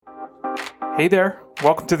Hey there,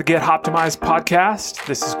 welcome to the Get Optimized podcast.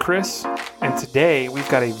 This is Chris, and today we've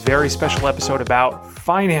got a very special episode about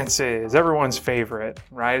finances, everyone's favorite,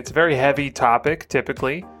 right? It's a very heavy topic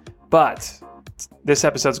typically, but this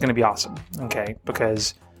episode is going to be awesome, okay?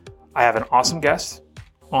 Because I have an awesome guest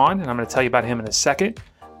on, and I'm going to tell you about him in a second,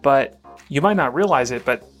 but you might not realize it,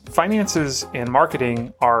 but finances and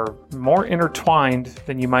marketing are more intertwined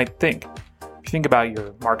than you might think. If you think about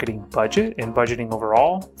your marketing budget and budgeting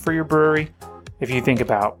overall for your brewery, if you think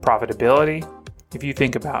about profitability, if you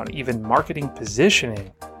think about even marketing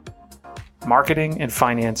positioning, marketing and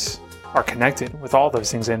finance are connected with all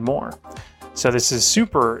those things and more. So this is a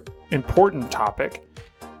super important topic.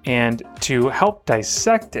 And to help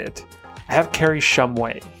dissect it, I have Kerry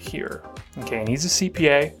Shumway here. Okay, and he's a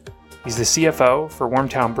CPA. He's the CFO for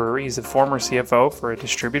Wormtown Brewery. He's the former CFO for a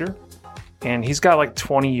distributor. And he's got like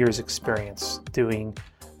 20 years experience doing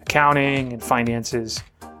accounting and finances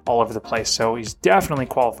all over the place. So he's definitely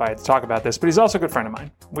qualified to talk about this, but he's also a good friend of mine.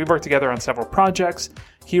 We've worked together on several projects.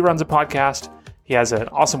 He runs a podcast. He has an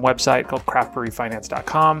awesome website called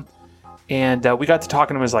craftbreweryfinance.com. And we got to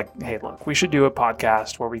talking to him. He was like, hey, look, we should do a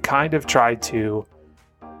podcast where we kind of try to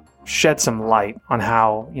shed some light on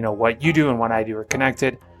how, what you do and what I do are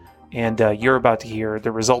connected. And you're about to hear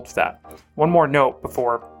the result of that. One more note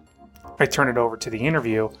before I turn it over to the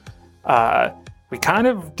interview. We kind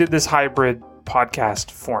of did this hybrid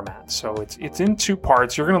podcast format. So it's in two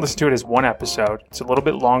parts. You're going to listen to it as one episode. It's a little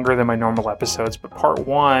bit longer than my normal episodes, but part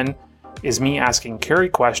one is me asking Kerry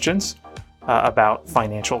questions about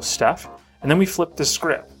financial stuff. And then we flip the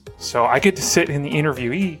script. So I get to sit in the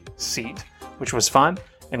interviewee seat, which was fun.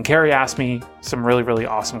 And Kerry asked me some really, really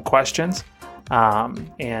awesome questions. So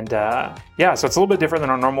it's a little bit different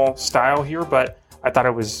than our normal style here, but I thought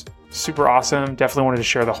it was super awesome. Definitely wanted to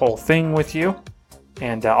share the whole thing with you.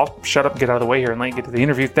 And I'll shut up and get out of the way here and let you get to the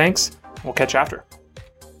interview. Thanks. We'll catch you after.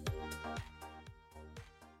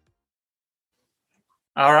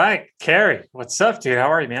 All right, Kerry, what's up, dude? How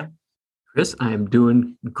are you, man? Chris, I am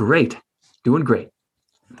doing great. Doing great.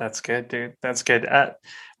 That's good, dude. That's good.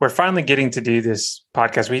 We're finally getting to do this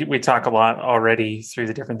podcast. We talk a lot already through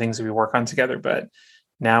the different things that we work on together, but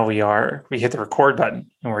now we hit the record button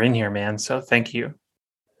and we're in here, man. So thank you.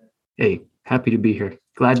 Hey, happy to be here.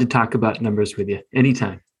 Glad to talk about numbers with you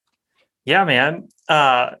anytime. Yeah, man.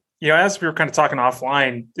 As we were kind of talking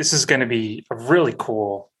offline, this is going to be a really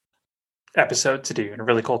cool episode to do and a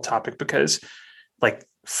really cool topic because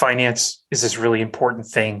finance is this really important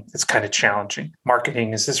thing. It's kind of challenging.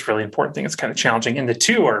 Marketing is this really important thing. It's kind of challenging. And the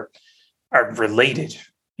two are related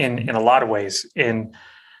in a lot of ways. And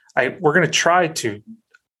we're going to try to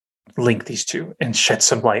link these two and shed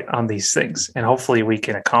some light on these things. And hopefully we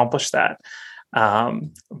can accomplish that.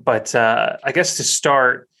 But I guess to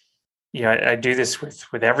start, I do this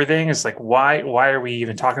with everything. It's like, why are we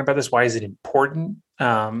even talking about this? Why is it important?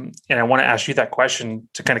 And I want to ask you that question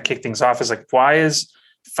to kind of kick things off is like, why is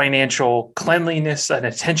financial cleanliness and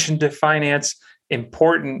attention to finance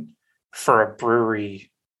important for a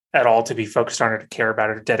brewery at all to be focused on or to care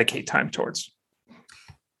about or to dedicate time towards?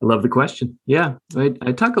 I love the question. Yeah,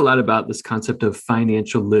 I talk a lot about this concept of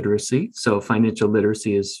financial literacy. So financial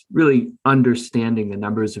literacy is really understanding the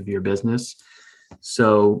numbers of your business.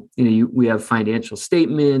 So, we have financial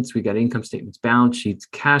statements, we got income statements, balance sheets,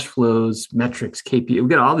 cash flows, metrics, KPI. We've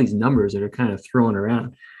got all these numbers that are kind of thrown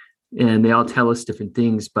around and they all tell us different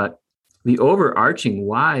things. But the overarching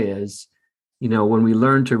why is, when we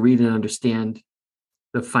learn to read and understand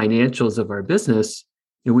the financials of our business,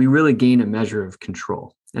 we really gain a measure of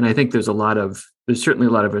control. And I think there's certainly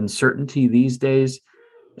a lot of uncertainty these days.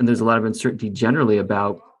 And there's a lot of uncertainty generally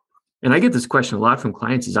about, and I get this question a lot from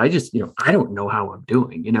clients is I don't know how I'm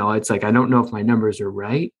doing. It's like, I don't know if my numbers are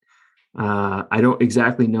right. I don't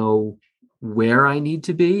exactly know where I need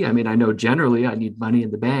to be. I mean, I know generally I need money in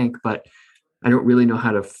the bank, but I don't really know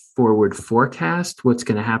how to forward forecast what's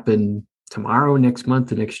going to happen tomorrow, next month,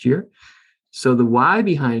 the next year. So the why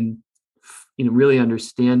behind, really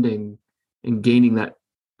understanding and gaining that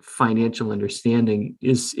financial understanding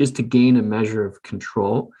is to gain a measure of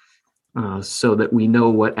control so that we know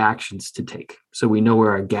what actions to take. So we know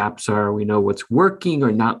where our gaps are. We know what's working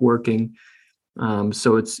or not working.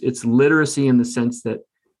 So it's literacy in the sense that,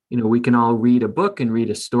 we can all read a book and read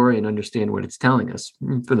a story and understand what it's telling us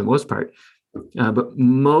for the most part. But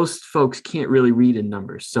most folks can't really read in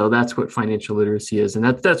numbers. So that's what financial literacy is. And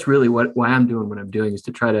that's really why I'm doing what I'm doing is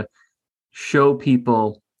to try to show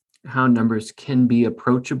people how numbers can be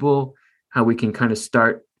approachable, how we can kind of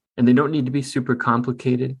start, and they don't need to be super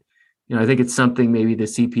complicated. I think it's something maybe the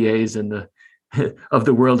CPAs and the of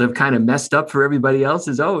the world have kind of messed up for everybody else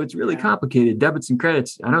is, oh, it's really complicated, debits and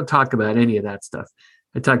credits. I don't talk about any of that stuff.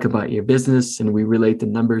 I talk about your business, and we relate the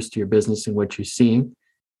numbers to your business and what you're seeing,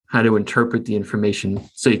 how to interpret the information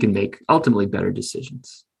so you can make ultimately better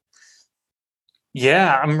decisions.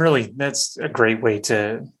 Yeah, that's a great way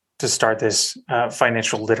to start this.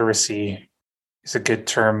 Financial literacy is a good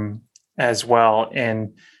term as well.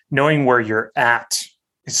 And knowing where you're at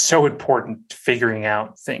is so important to figuring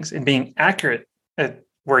out things and being accurate at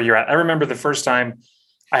where you're at. I remember the first time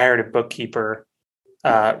I hired a bookkeeper,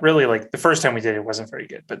 really like the first time we did it wasn't very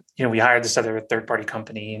good, but we hired this other third-party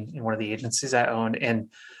company in one of the agencies I owned. And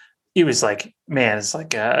it was like, man, it's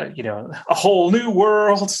like a whole new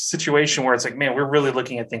world situation where it's like, man, we're really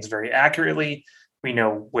looking at things very accurately. We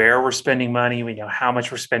know where we're spending money. We know how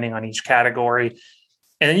much we're spending on each category.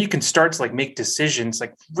 And then you can start to like make decisions,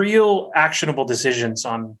 like real actionable decisions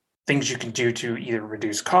on things you can do to either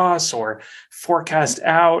reduce costs or forecast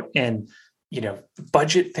out and,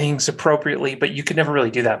 budget things appropriately. But you could never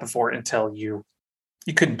really do that before until you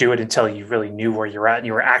couldn't do it until you really knew where you're at and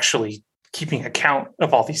you were actually keeping account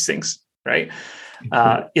of all these things, right?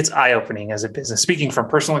 It's eye-opening as a business. Speaking from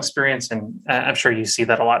personal experience, and I'm sure you see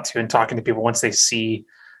that a lot too in talking to people, once they see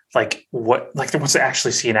once they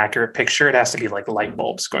actually see an accurate picture, it has to be like light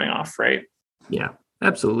bulbs going off, right? Yeah,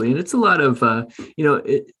 absolutely. And it's a lot of,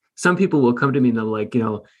 some people will come to me and they're like,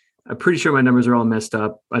 I'm pretty sure my numbers are all messed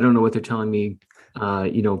up. I don't know what they're telling me.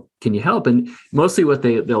 Can you help? And mostly what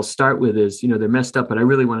they'll start with is, they're messed up, but I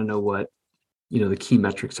really want to know what, the key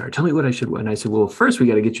metrics are. Tell me what I should. And I said, well, first we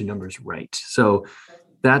got to get your numbers right. So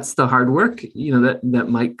that's the hard work, that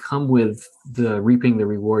might come with the reaping the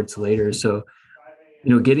rewards later. So,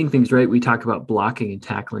 getting things right, we talk about blocking and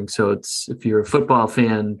tackling. So if you're a football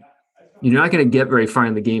fan, you're not going to get very far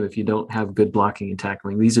in the game if you don't have good blocking and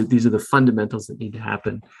tackling. These are the fundamentals that need to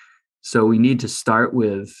happen. So we need to start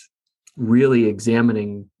with really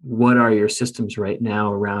examining what are your systems right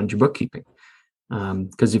now around your bookkeeping.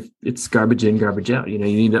 Because if it's garbage in, garbage out, you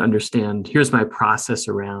need to understand, here's my process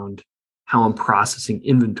around how I'm processing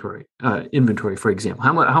inventory, for example.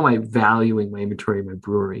 How am I valuing my inventory in my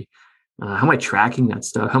brewery? How am I tracking that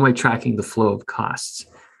stuff? How am I tracking the flow of costs?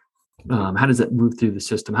 How does that move through the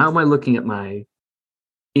system? How am I looking at my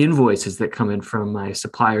invoices that come in from my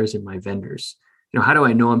suppliers and my vendors? How do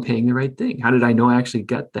I know I'm paying the right thing? How did I know I actually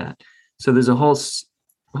get that? So there's a whole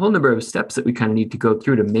number of steps that we kind of need to go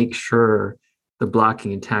through to make sure the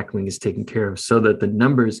blocking and tackling is taken care of so that the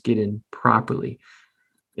numbers get in properly.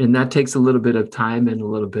 And that takes a little bit of time and a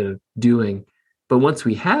little bit of doing. But once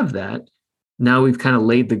we have that, now we've kind of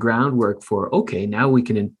laid the groundwork for, okay, now we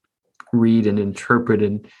can read and interpret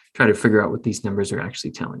and try to figure out what these numbers are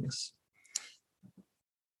actually telling us.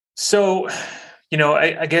 So,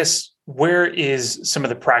 I guess where is some of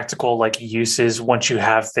the practical uses once you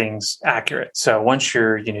have things accurate? So once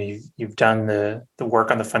you've done the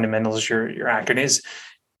work on the fundamentals, you're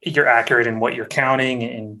accurate in what you're counting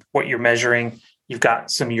and what you're measuring. You've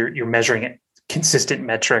got you're measuring consistent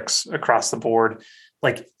metrics across the board.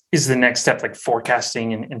 Is the next step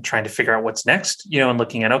forecasting and trying to figure out what's next, and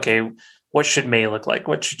looking at, okay, what should May look like?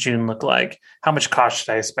 What should June look like? How much cost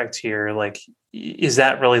should I expect here? Is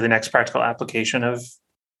that really the next practical application of,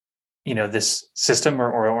 this system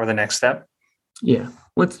or the next step? Yeah.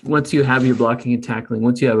 Once you have your blocking and tackling,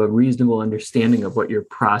 once you have a reasonable understanding of what your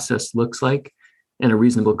process looks like and a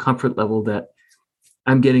reasonable comfort level that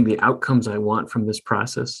I'm getting the outcomes I want from this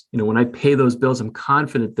process. When I pay those bills, I'm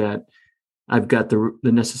confident that I've got the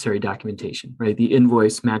necessary documentation, right? The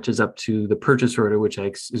invoice matches up to the purchase order, which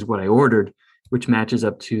is what I ordered, which matches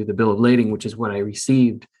up to the bill of lading, which is what I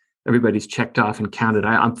received. Everybody's checked off and counted.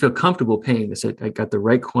 I feel comfortable paying this. I got the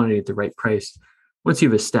right quantity at the right price. Once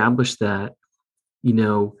you've established that,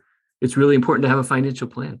 it's really important to have a financial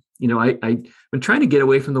plan. I'm trying to get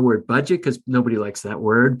away from the word budget because nobody likes that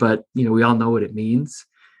word, but we all know what it means.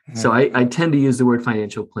 Mm-hmm. So I tend to use the word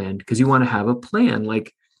financial plan because you want to have a plan.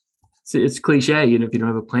 It's cliche, if you don't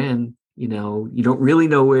have a plan, you don't really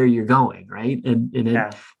know where you're going, right? And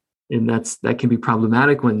that can be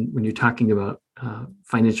problematic when you're talking about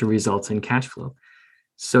financial results and cash flow.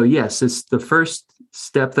 So yes, it's the first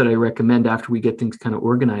step that I recommend after we get things kind of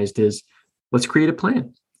organized is let's create a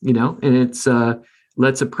plan, and it's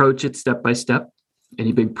let's approach it step by step.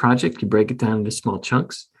 Any big project, you break it down into small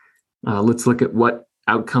chunks. Let's look at what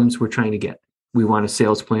outcomes we're trying to get. We want a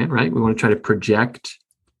sales plan, right? We want to try to project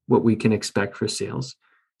what we can expect for sales.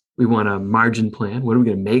 We want a margin plan. What are we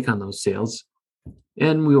going to make on those sales?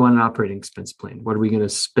 And we want an operating expense plan. What are we going to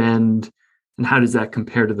spend? And how does that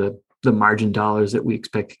compare to the margin dollars that we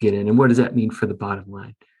expect to get in? And what does that mean for the bottom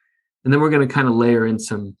line? And then we're going to kind of layer in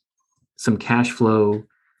some some cash flow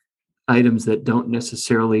items that don't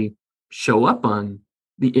necessarily show up on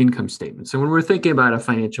the income statement. So when we're thinking about a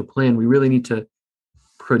financial plan, we really need to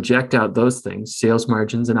project out those things, sales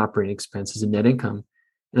margins and operating expenses and net income.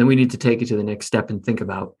 And then we need to take it to the next step and think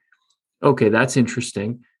about, okay, that's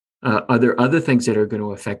interesting. Are there other things that are going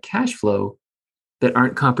to affect cash flow that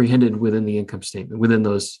aren't comprehended within the income statement, within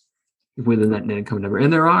that net income number?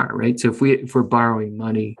 And there are, right? So if we're borrowing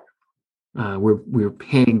money, we're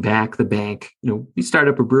paying back the bank. We start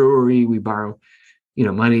up a brewery, we borrow,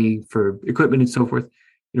 money for equipment and so forth.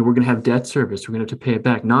 We're going to have debt service. We're going to have to pay it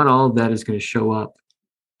back. Not all of that is going to show up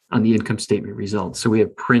on the income statement results. So we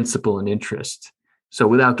have principal and interest. So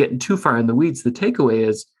without getting too far in the weeds, the takeaway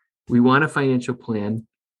is we want a financial plan.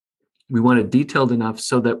 We want it detailed enough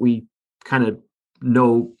so that we kind of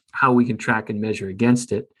know how we can track and measure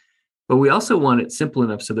against it. But we also want it simple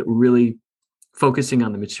enough so that we're really focusing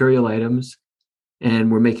on the material items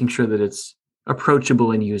and we're making sure that it's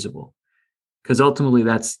approachable and usable. Because ultimately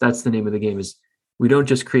that's the name of the game, is we don't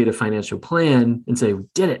just create a financial plan and say we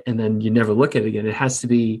did it and then you never look at it again. It has to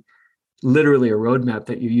be literally a roadmap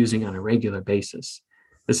that you're using on a regular basis.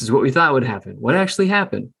 This is what we thought would happen. What actually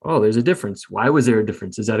happened? Oh, there's a difference. Why was there a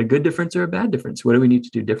difference? Is that a good difference or a bad difference? What do we need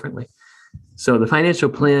to do differently? So the financial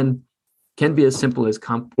plan can be as simple as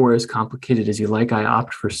or as complicated as you like. I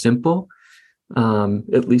opt for simple,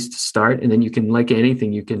 at least to start, and then you can, like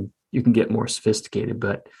anything, you can get more sophisticated.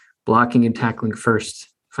 But blocking and tackling first,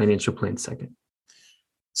 financial plan second.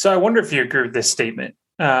 So I wonder if you agree with this statement,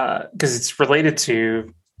 because it's related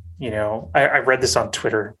to, I read this on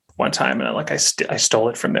Twitter one time, and I stole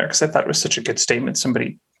it from there because I thought it was such a good statement.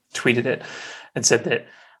 Somebody tweeted it and said that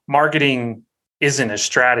marketing isn't a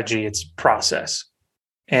strategy, it's process.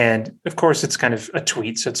 And of course, it's kind of a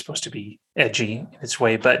tweet, so it's supposed to be edgy in its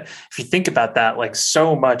way. But if you think about that,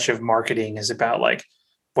 so much of marketing is about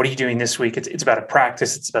what are you doing this week? It's about a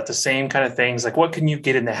practice. It's about the same kind of things. What can you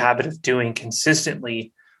get in the habit of doing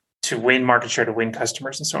consistently to win market share, to win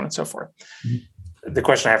customers, and so on and so forth. Mm-hmm. The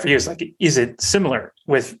question I have for you is it similar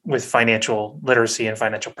with financial literacy and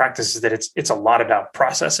financial practices, that it's a lot about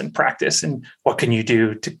process and practice, and what can you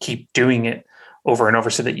do to keep doing it over and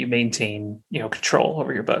over so that you maintain, control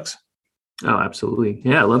over your books? Oh, absolutely.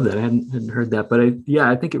 Yeah, I love that. I hadn't heard that, but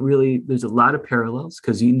I think there's a lot of parallels,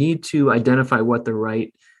 because you need to identify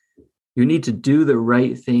you need to do the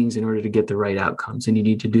right things in order to get the right outcomes, and you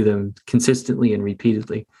need to do them consistently and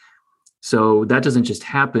repeatedly. So that doesn't just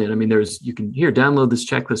happen. I mean, you can download this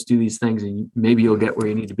checklist, do these things, and maybe you'll get where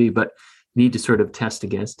you need to be, but you need to sort of test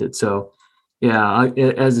against it. So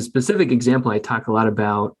as a specific example, I talk a lot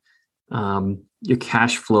about your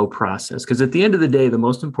cash flow process, because at the end of the day, the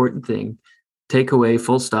most important thing, takeaway,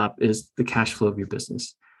 full stop, is the cash flow of your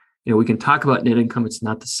business. We can talk about net income. It's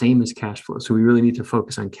not the same as cash flow. So we really need to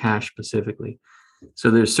focus on cash specifically.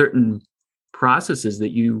 So there's certain processes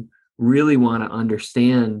that you really want to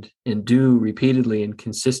understand and do repeatedly and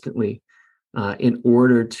consistently in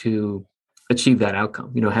order to achieve that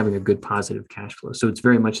outcome, having a good positive cash flow. So it's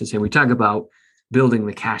very much the same. We talk about building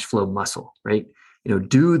the cash flow muscle, right?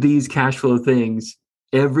 Do these cash flow things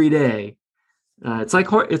every day. It's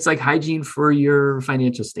like hygiene for your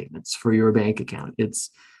financial statements, for your bank account. It's,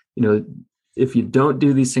 if you don't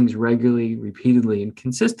do these things regularly, repeatedly, and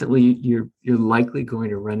consistently, you're likely going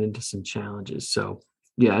to run into some challenges. So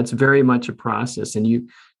yeah, it's very much a process, and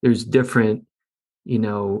there's different,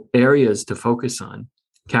 areas to focus on.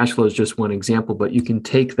 Cash flow is just one example, but you can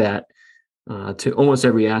take that to almost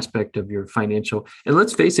every aspect of your financial. And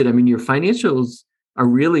let's face it, I mean, your financials are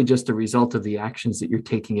really just a result of the actions that you're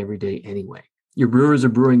taking every day anyway. Your brewers are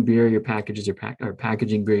brewing beer, your packages are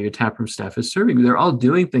packaging beer, your taproom staff is serving. They're all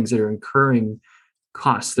doing things that are incurring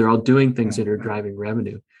costs. They're all doing things that are driving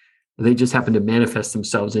revenue. They just happen to manifest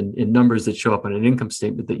themselves in numbers that show up on an income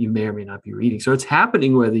statement that you may or may not be reading. So it's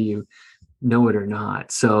happening whether you know it or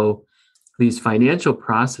not. So these financial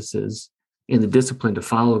processes and the discipline to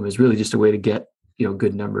follow them is really just a way to get,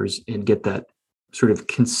 good numbers and get that sort of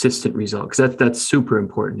consistent result. Because that's super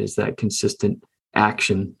important, is that consistent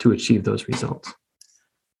action to achieve those results.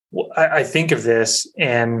 Well, I think of this,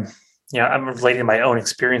 and I'm relating to my own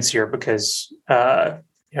experience here, because I've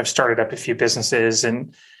started up a few businesses,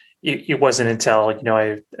 and it wasn't until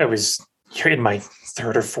I was in my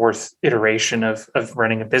third or fourth iteration of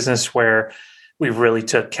running a business where we really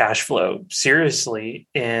took cash flow seriously.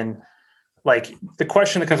 And the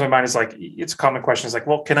question that comes to my mind is it's a common question, is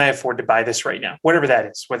well, can I afford to buy this right now? Whatever that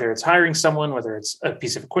is, whether it's hiring someone, whether it's a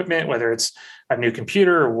piece of equipment, whether it's a new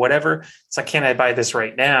computer or whatever. It's can I buy this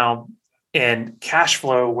right now? And cash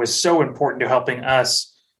flow was so important to helping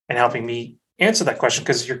us and helping me answer that question,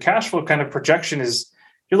 because your cash flow kind of projection is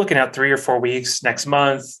you're looking at 3 or 4 weeks, next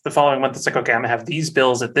month, the following month, it's like, okay, I'm gonna have these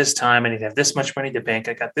bills at this time. I need to have this much money to bank.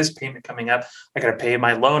 I got this payment coming up. I got to pay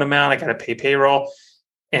my loan amount. I got to pay payroll.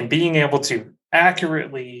 And being able to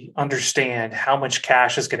accurately understand how much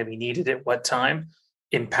cash is going to be needed at what time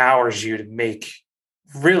empowers you to make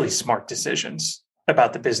really smart decisions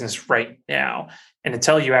about the business right now. And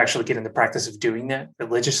until you actually get in the practice of doing that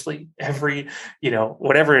religiously every,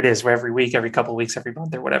 whatever it is, every week, every couple of weeks, every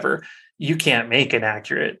month or whatever, you can't make an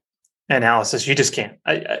accurate analysis. You just can't.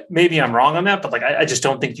 Maybe I'm wrong on that, but I just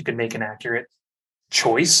don't think you can make an accurate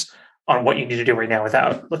choice on what you need to do right now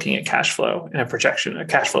without looking at cash flow and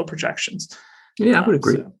cash flow projections. Yeah, I would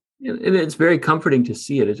agree. And it's very comforting to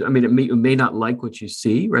see it. I mean, you may not like what you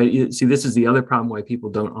see, right? See, this is the other problem why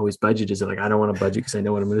people don't always budget is they're like, I don't want to budget because I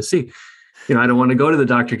know what I'm going to see. I don't want to go to the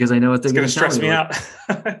doctor because I know what they're going to stress me out.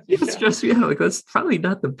 It's stress me out. Like, that's probably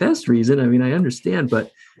not the best reason. I mean, I understand,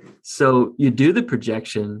 but so you do the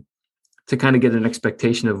projection to kind of get an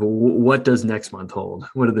expectation of what does next month hold?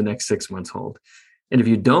 What do the next 6 months hold? And if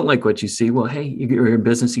you don't like what you see, well, hey, you're in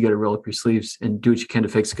business, you got to roll up your sleeves and do what you can to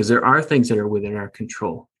fix it, because there are things that are within our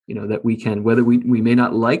control, that we can, whether we may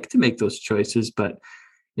not like to make those choices, but,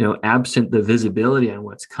 absent the visibility on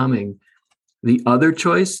what's coming, the other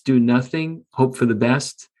choice, do nothing, hope for the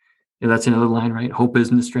best. That's another line, right? Hope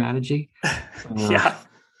isn't a strategy. Yeah.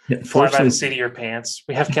 Fly by the seat of your pants.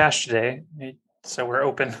 We have cash today, so we're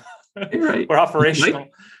open. Right. We're operational.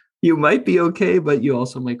 You might be okay, but you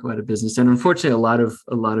also might go out of business. And unfortunately,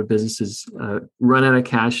 a lot of businesses run out of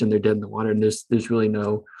cash and they're dead in the water. And there's really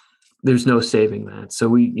no saving that.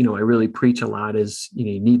 So I really preach a lot is,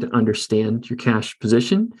 you need to understand your cash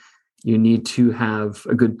position. You need to have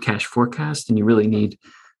a good cash forecast, and you really need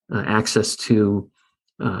access to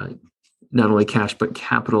not only cash, but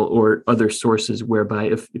capital or other sources whereby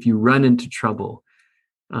if you run into trouble,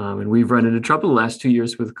 and we've run into trouble the last 2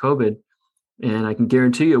 years with COVID, and I can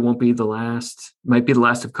guarantee you it won't be the last, might be the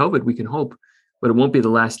last of COVID, we can hope, but it won't be the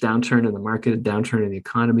last downturn in the market, a downturn in the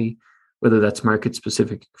economy, whether that's market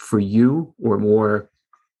specific for you or more,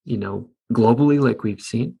 globally like we've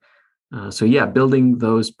seen. So building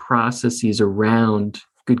those processes around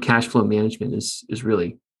good cash flow management is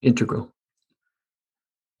really integral.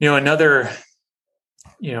 Another,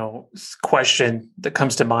 question that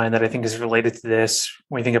comes to mind that I think is related to this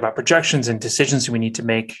when we think about projections and decisions we need to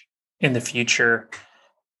make in the future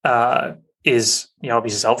is, I'll be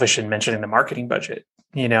selfish in mentioning the marketing budget.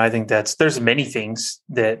 I think there's many things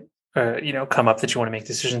that, come up that you want to make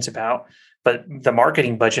decisions about, but the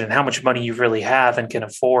marketing budget and how much money you really have and can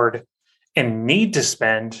afford and need to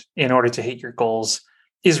spend in order to hit your goals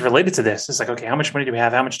is related to this. It's like, okay, how much money do we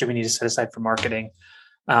have? How much do we need to set aside for marketing?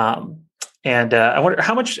 And I wonder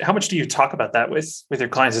how much do you talk about that with your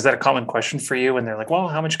clients? Is that a common question for you? And they're like, well,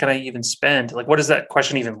 how much can I even spend? Like, what does that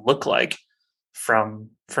question even look like from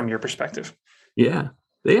your perspective? Yeah,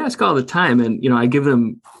 they ask all the time, and I give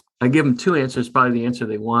them two answers, probably the answer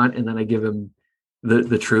they want, and then I give them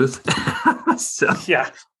the truth. So yeah,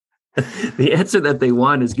 the answer that they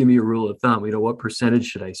want is give me a rule of thumb. What percentage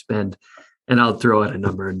should I spend? And I'll throw out a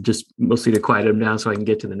number, and just mostly to quiet them down so I can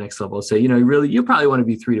get to the next level. I'll say, you probably want to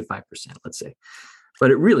be 3 to 5%, let's say.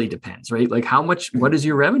 But it really depends, right? Like what is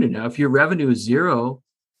your revenue now? If your revenue is 0,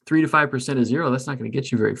 3 to 5% is 0, that's not going to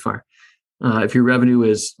get you very far. If your revenue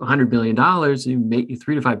is $100 million, you make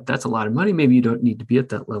 3 to 5, that's a lot of money. Maybe you don't need to be at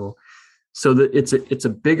that level. So it's a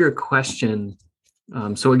bigger question.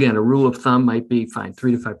 So again, a rule of thumb might be fine,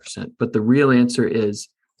 3 to 5%. But the real answer is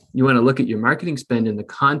you want to look at your marketing spend in the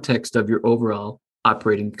context of your overall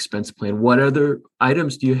operating expense plan. What other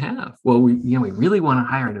items do you have? Well, we really want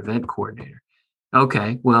to hire an event coordinator.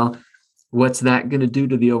 Okay, well, what's that going to do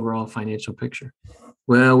to the overall financial picture?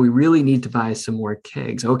 Well, we really need to buy some more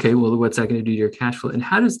kegs. Okay, well, what's that going to do to your cash flow? And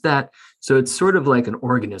how does that, so it's sort of like an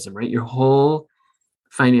organism, right? Your whole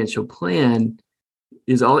financial plan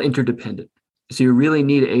is all interdependent. So you really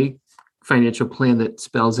need a financial plan that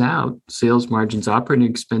spells out sales margins, operating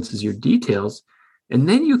expenses, your details, and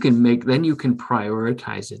then you can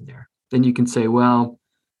prioritize in there. Then you can say, well,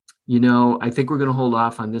 I think we're going to hold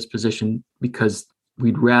off on this position because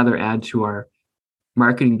we'd rather add to our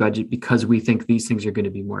marketing budget because we think these things are going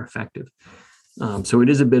to be more effective. So it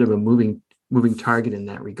is a bit of a moving target in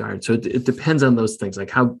that regard. So it depends on those things,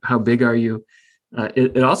 like how big are you?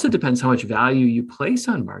 It also depends how much value you place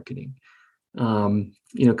on marketing.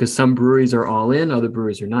 Because some breweries are all in, other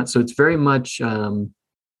breweries are not. So it's very much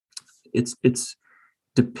it's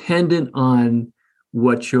dependent on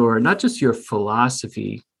what not just your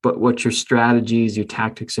philosophy, but what your strategies, your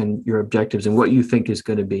tactics, and your objectives, and what you think is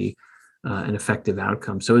going to be an effective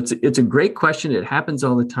outcome. So it's a great question. It happens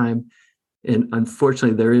all the time. And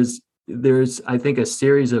unfortunately, there's I think a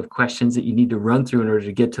series of questions that you need to run through in order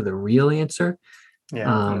to get to the real answer.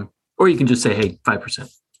 Yeah. Or you can just say, hey,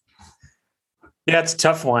 5%. Yeah, it's a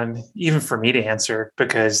tough one, even for me to answer,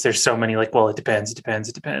 because there's so many like, well, it depends, it depends,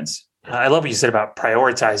 it depends. I love what you said about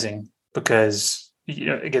prioritizing, because,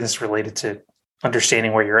 again, it's related to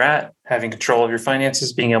understanding where you're at, having control of your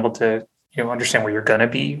finances, being able to, understand where you're going to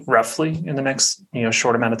be roughly in the next,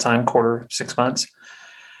 short amount of time, quarter, 6 months.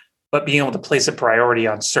 But being able to place a priority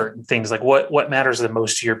on certain things, like what matters the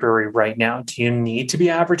most to your brewery right now? Do you need to be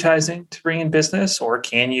advertising to bring in business, or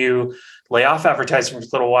can you lay off advertising for a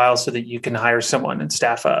little while so that you can hire someone and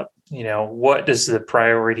staff up? What does the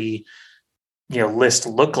priority, list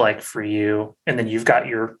look like for you? And then you've got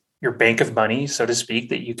your bank of money, so to speak,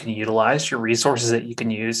 that you can utilize, your resources that you can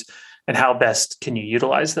use, and how best can you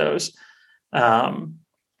utilize those?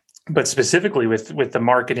 But specifically with the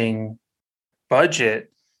marketing budget,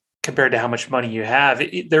 compared to how much money you have,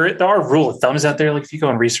 there are rule of thumbs out there. Like if you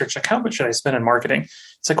go and research, like how much should I spend on marketing?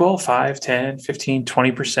 It's like, well, 5, 10, 15,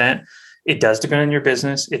 20%. It does depend on your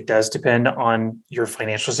business. It does depend on your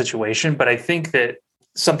financial situation. But I think that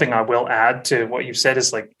something I will add to what you said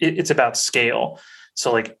is like, it's about scale.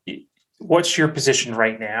 So like, what's your position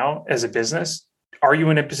right now as a business? Are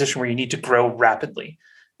you in a position where you need to grow rapidly?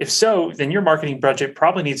 If so, then your marketing budget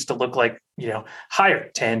probably needs to look like, higher,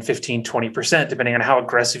 10, 15, 20%, depending on how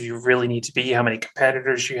aggressive you really need to be, how many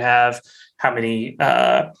competitors you have, how many,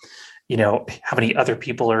 how many other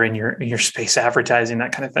people are in your space advertising,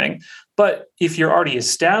 that kind of thing. But if you're already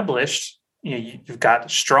established, you've got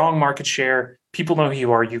strong market share, people know who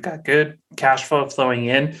you are, you've got good cash flow flowing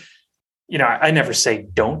in. I never say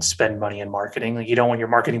don't spend money in marketing. Like you don't want your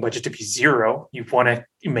marketing budget to be zero. You want to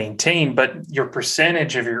maintain, but your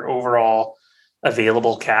percentage of your overall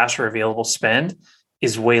available cash or available spend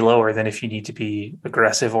is way lower than if you need to be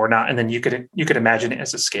aggressive or not. And then you could imagine it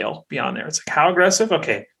as a scale beyond there. It's like, how aggressive?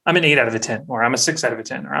 Okay, I'm an 8 out of a 10, or I'm a 6 out of a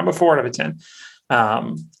 10, or I'm a 4 out of a 10.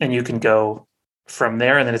 And you can go from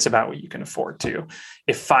there. And then it's about what you can afford to.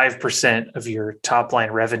 If 5% of your top line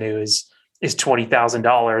revenue is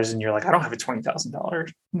 $20,000 and you're like, I don't have a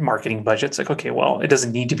 $20,000 marketing budget. It's like, okay, well, it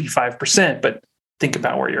doesn't need to be 5%, but think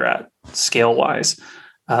about where you're at scale wise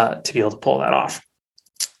to be able to pull that off.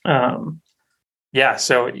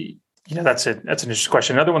 So that's an interesting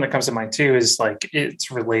question. Another one that comes to mind too is like, it's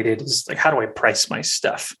related is like, how do I price my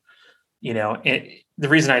stuff? The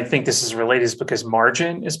reason I think this is related is because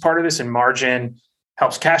margin is part of this, and margin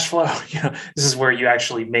helps cash flow. This is where you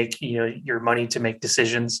actually make, your money to make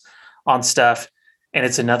decisions on stuff. And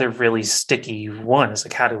it's another really sticky one. It's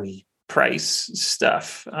like, how do we price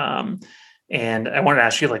stuff? And I wanted to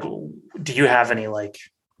ask you, like, do you have any like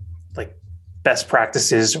best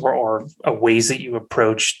practices or ways that you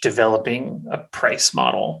approach developing a price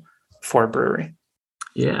model for a brewery?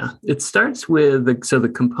 Yeah, it starts with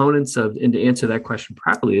the components of, and to answer that question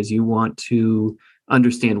properly, is you want to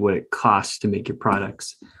understand what it costs to make your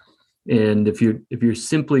products. And if you're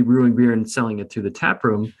simply brewing beer and selling it through the tap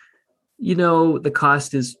room, the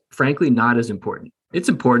cost is frankly not as important. It's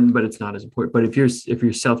important, but it's not as important. But if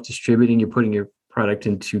you're self-distributing, you're putting your product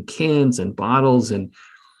into cans and bottles and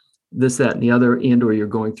this, that, and the other, and or you're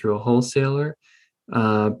going through a wholesaler,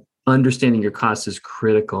 understanding your costs is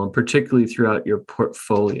critical, and particularly throughout your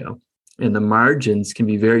portfolio. And the margins can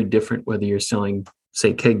be very different whether you're selling,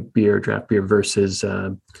 say, keg beer, draft beer versus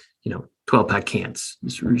 12-pack cans.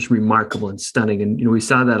 It's remarkable and stunning. And we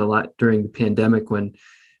saw that a lot during the pandemic when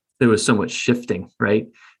there was so much shifting, right?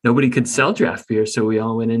 Nobody could sell draft beer, so we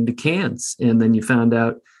all went into cans. And then you found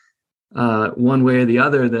out one way or the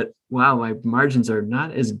other that, wow, my margins are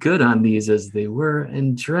not as good on these as they were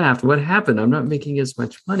in draft. What happened? I'm not making as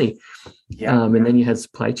much money. Yeah. And then you had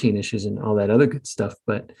supply chain issues and all that other good stuff.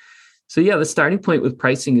 But so, the starting point with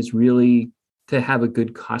pricing is really to have a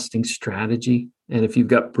good costing strategy. And if you've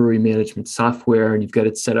got brewery management software and you've got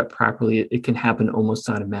it set up properly, it can happen almost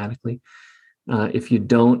automatically. If you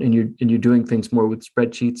don't, and you're doing things more with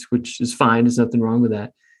spreadsheets, which is fine, there's nothing wrong with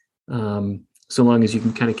that. So long as you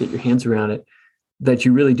can kind of get your hands around it, that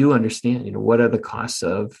you really do understand, what are the costs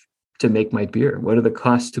to make my beer? What are the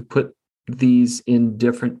costs to put these in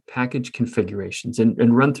different package configurations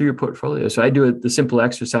and run through your portfolio? So I do it. The simple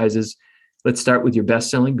exercise is, let's start with your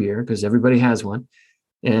best-selling beer, because everybody has one.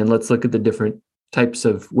 And let's look at the different types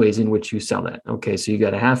of ways in which you sell that. Okay, so you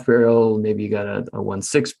got a half barrel, maybe you got a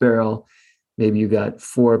 1/6 barrel, maybe you got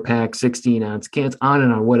 4-pack, 16-ounce cans, on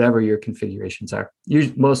and on, whatever your configurations are.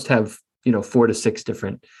 Most have 4 to 6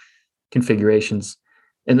 different configurations.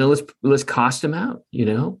 And then let's cost them out.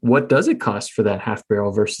 What does it cost for that half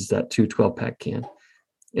barrel versus that 2 12-pack can?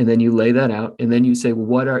 And then you lay that out, and then you say,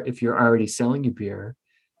 well, if you're already selling your beer,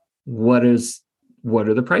 what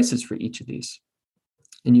are the prices for each of these?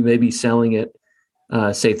 And you may be selling it,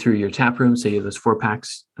 say through your tap room, say you have those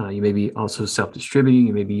 4-packs. You may be also self-distributing.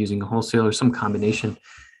 You may be using a wholesaler, some combination.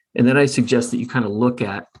 And then I suggest that you kind of look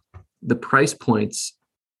at the price points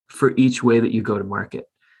for each way that you go to market.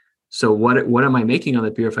 So what am I making on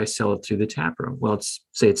the beer if I sell it through the tap room? Well, it's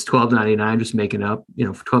 $12.99, just making up,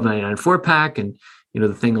 for $12.99 4-pack, and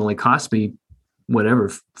the thing only cost me whatever,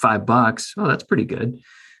 $5. Oh, that's pretty good.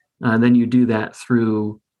 And then you do that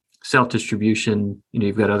through self-distribution.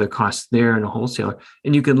 You've got other costs there and a wholesaler,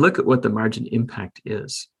 and you can look at what the margin impact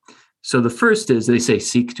is. So the first is, they say,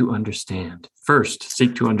 seek to understand. First,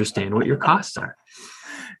 seek to understand what your costs are.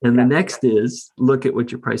 And the next is look at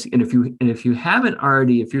what you're pricing. And if you haven't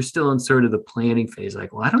already, if you're still in sort of the planning phase,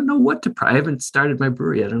 like, well, I don't know what to price. I haven't started my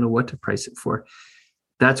brewery. I don't know what to price it for.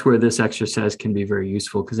 That's where this exercise can be very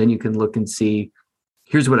useful, because then you can look and see,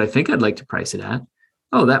 here's what I think I'd like to price it at.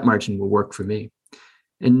 Oh, that margin will work for me.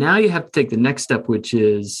 And now you have to take the next step, which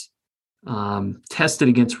is test it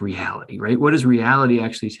against reality, right? What does reality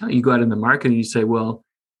actually tell you? You go out in the market and you say, well,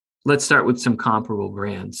 let's start with some comparable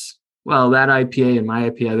brands. Well, that IPA and my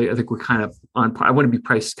IPA, I think we're kind of on par. I want to be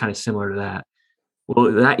priced kind of similar to that.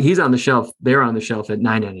 Well, he's on the shelf. They're on the shelf at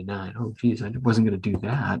 $9.99. Oh, geez, I wasn't going to do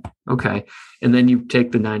that. Okay. And then you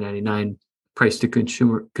take the $9.99 price to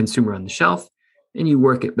consumer on the shelf, and you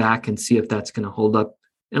work it back and see if that's going to hold up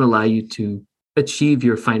and allow you to achieve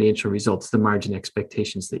your financial results, the margin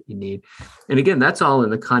expectations that you need. And again, that's all in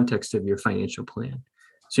the context of your financial plan.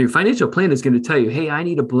 So your financial plan is going to tell you, hey, I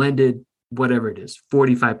need a blended, whatever it is,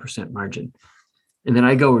 45% margin. And then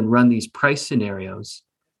I go and run these price scenarios,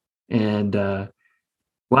 and wow,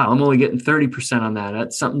 I'm only getting 30% on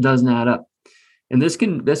that. Something doesn't add up. And this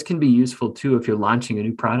can be useful too if you're launching a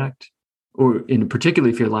new product, or in particular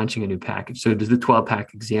if you're launching a new package. So does the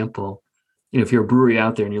 12-pack example, if you're a brewery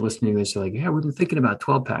out there and you're listening to this, you're like, yeah, we've been thinking about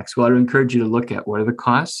 12-packs. Well, I would encourage you to look at, what are the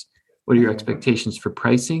costs? What are your expectations for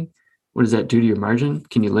pricing? What does that do to your margin?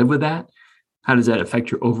 Can you live with that? How does that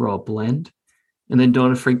affect your overall blend? And then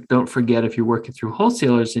don't forget, if you're working through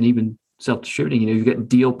wholesalers and even self-distributing, you've got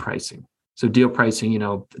deal pricing. So deal pricing,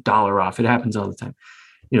 $1 off. It happens all the time.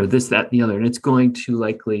 This, that, and the other. And it's going to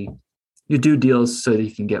likely, you do deals so that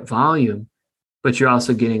you can get volume, but you're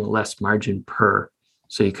also getting less margin per.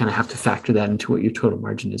 So you kind of have to factor that into what your total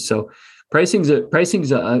margin is. So pricing's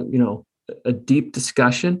a deep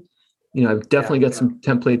discussion. I've definitely got some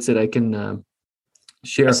templates that I can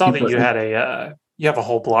share. I saw that you had you have a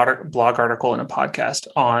whole blog article and a podcast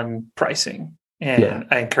on pricing, and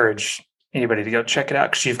I encourage anybody to go check it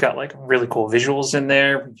out, because you've got like really cool visuals in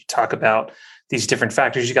there. You talk about these different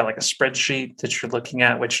factors. You got like a spreadsheet that you're looking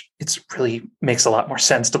at, which it's really makes a lot more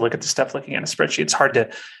sense to look at the stuff looking at a spreadsheet. It's hard to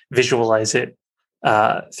visualize it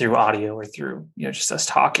through audio or through just us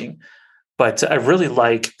talking. But I really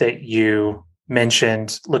like that you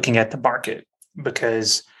mentioned looking at the market,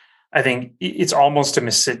 because I think it's almost a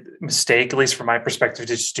mistake, at least from my perspective,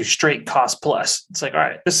 to just do straight cost plus. It's like, all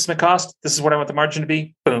right, this is my cost. This is what I want the margin to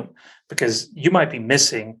be. Boom. Because you might be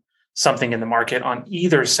missing something in the market on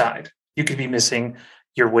either side. You could be missing,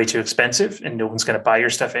 you're way too expensive and no one's going to buy your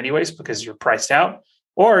stuff anyways because you're priced out.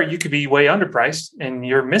 Or you could be way underpriced and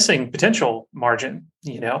you're missing potential margin,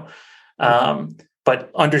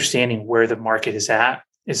 but understanding where the market is at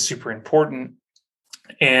is super important.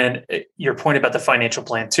 And your point about the financial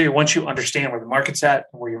plan too, once you understand where the market's at,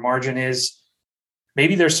 where your margin is,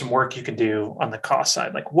 maybe there's some work you can do on the cost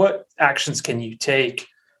side. Like, what actions can you take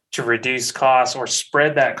to reduce costs or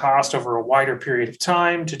spread that cost over a wider period of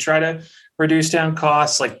time to try to reduce down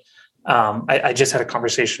costs? Like, I just had a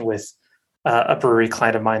conversation with a brewery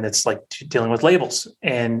client of mine that's like dealing with labels,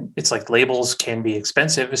 and it's like labels can be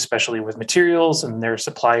expensive, especially with materials, and their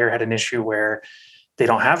supplier had an issue where they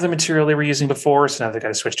don't have the material they were using before. So now they've got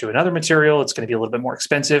to switch to another material. It's going to be a little bit more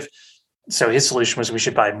expensive. So his solution was, we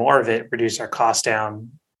should buy more of it, reduce our costs down.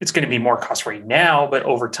 It's going to be more cost right now, but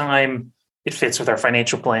over time it fits with our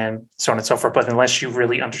financial plan, so on and so forth. But unless you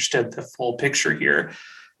really understood the full picture here,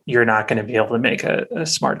 you're not going to be able to make a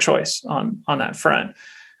smart choice on that front.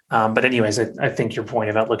 But anyways, I think your point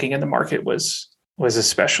about looking at the market was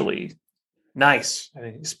especially nice. I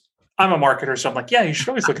mean, I'm a marketer, so I'm like, yeah, you should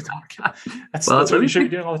always look at the market. That's what you should be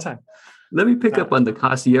doing all the time. Let me pick up on the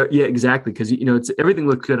cost. Yeah, exactly. Because it's everything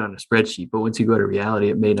looks good on a spreadsheet, but once you go to reality,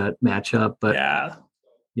 it may not match up. But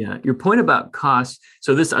yeah, your point about cost.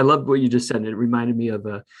 So I love what you just said. And it reminded me of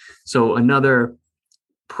another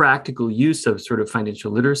practical use of sort of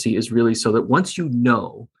financial literacy is really so that once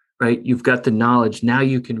right, you've got the knowledge. Now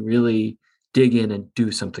you can really dig in and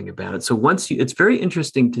do something about it. So it's very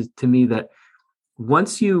interesting to me that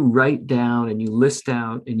once you write down and you list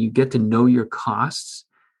out and you get to know your costs,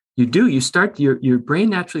 you start, your brain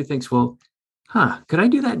naturally thinks, well, could I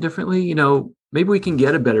do that differently? Maybe we can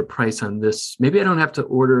get a better price on this. Maybe I don't have to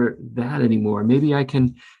order that anymore. Maybe I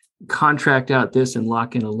can contract out this and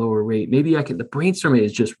lock in a lower rate. Maybe the brainstorming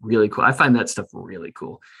is just really cool. I find that stuff really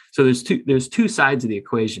cool. So there's two sides of the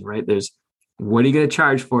equation, right? There's, what are you going to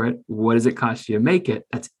charge for it? What does it cost you to make it?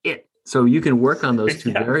 That's it. So you can work on those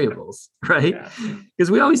two variables, right?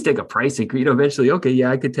 Because we always take a price increase. Eventually, okay,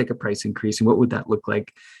 yeah, I could take a price increase. And what would that look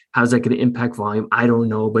like? How's that going to impact volume? I don't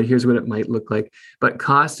know, but here's what it might look like. But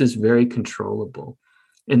cost is very controllable.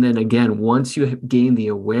 And then again, once you gain the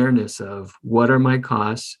awareness of what are my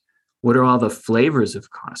costs, what are all the flavors of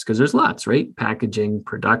costs? Because there's lots, right? Packaging,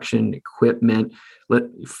 production, equipment,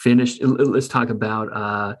 let's talk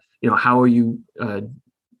about, how are you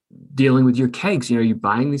dealing with your kegs? Are you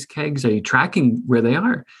buying these kegs? Are you tracking where they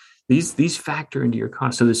are? These factor into your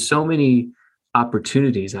cost. So there's so many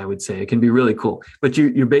opportunities, I would say. It can be really cool. But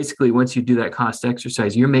you're basically, once you do that cost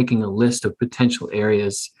exercise, you're making a list of potential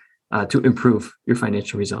areas to improve your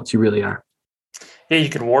financial results. You really are. Yeah, you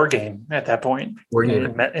can war game at that point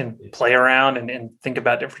and play around and think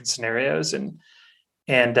about different scenarios. And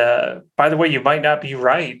by the way, you might not be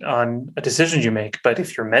right on a decision you make, but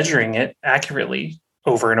if you're measuring it accurately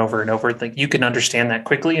over and over and over, like, you can understand that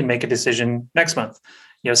quickly and make a decision next month.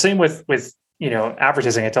 Same with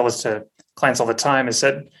advertising. I tell this to clients all the time. I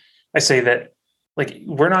say that, like,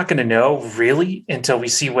 we're not going to know really until we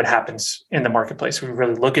see what happens in the marketplace. We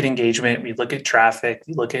really look at engagement, we look at traffic,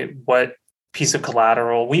 we look at what piece of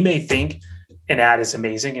collateral. We may think an ad is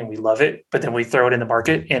amazing and we love it, but then we throw it in the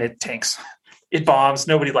market and it tanks. It bombs.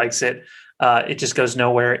 Nobody likes it. It just goes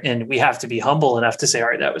nowhere. And we have to be humble enough to say, all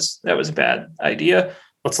right, that was a bad idea.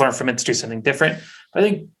 Let's learn from it to do something different. But I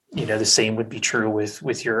think, the same would be true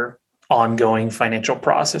with your ongoing financial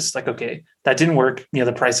process. Like, okay, that didn't work.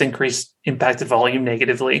 The price increase impacted volume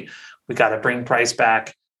negatively. We got to bring price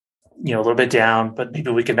back, a little bit down, but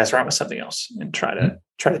maybe we can mess around with something else and try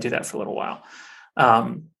to do that for a little while.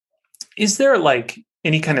 Is there like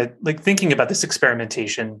any kind of, like, thinking about this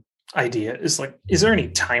experimentation idea, is there any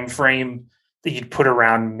time frame that you'd put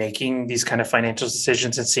around making these kind of financial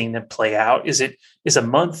decisions and seeing them play out? Is a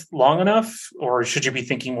month long enough, or should you be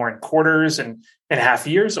thinking more in quarters and half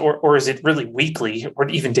years, or is it really weekly or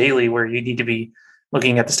even daily where you need to be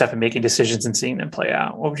looking at the stuff and making decisions and seeing them play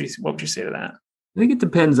out? What would you say to that? I think it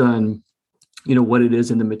depends on, what it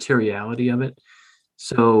is and the materiality of it.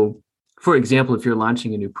 So, for example, if you're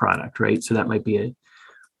launching a new product, right? So that might be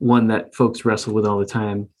one that folks wrestle with all the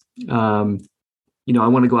time. I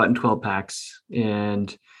want to go out in 12 packs,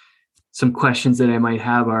 and some questions that I might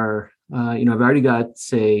have are, I've already got,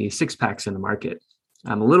 say, 6 packs in the market.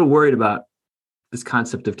 I'm a little worried about this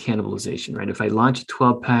concept of cannibalization, right? If I launch a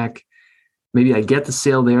 12 pack, maybe I get the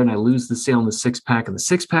sale there and I lose the sale in the 6 pack, and the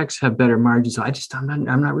 6 packs have better margins. So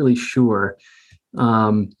I'm not really sure.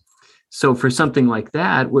 So for something like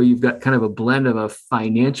that, where you've got kind of a blend of a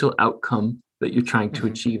financial outcome that you're trying to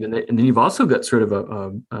achieve, and then you've also got sort of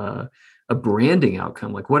a branding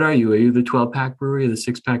outcome. Like, what are you? Are you the 12 pack brewery, or the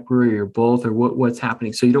 6 pack brewery, or both, or what's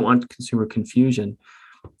happening? So you don't want consumer confusion.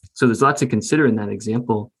 So there's lots to consider in that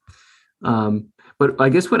example. But I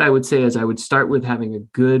guess what I would say is I would start with having a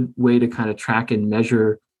good way to kind of track and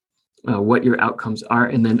measure what your outcomes are,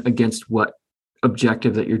 and then against what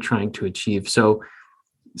objective that you're trying to achieve. So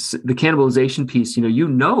the cannibalization piece, you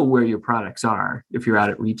know where your products are if you're out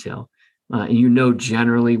at retail, and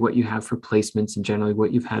generally what you have for placements and generally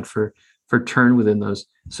what you've had for turn within those.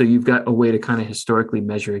 So you've got a way to kind of historically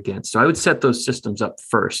measure against. So I would set those systems up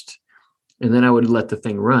first, and then I would let the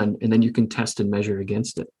thing run, and then you can test and measure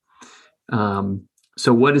against it.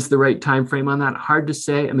 So what is the right time frame on that? Hard to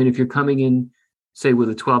say. I mean, if you're coming in, say, with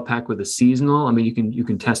a 12 pack with a seasonal, I mean, you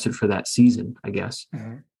can test it for that season, I guess.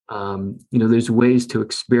 Mm-hmm. There's ways to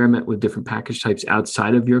experiment with different package types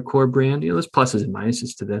outside of your core brand. There's pluses and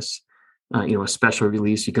minuses to this. A special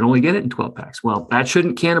release, you can only get it in 12 packs. Well, that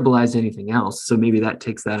shouldn't cannibalize anything else. So maybe that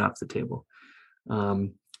takes that off the table.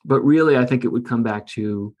 But really, I think it would come back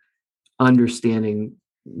to understanding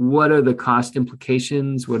what are the cost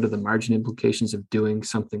implications, what are the margin implications of doing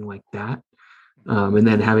something like that, and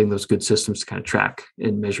then having those good systems to kind of track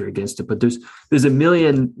and measure against it. But there's a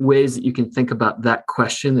million ways that you can think about that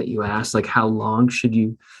question that you asked, like, how long should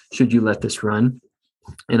you let this run?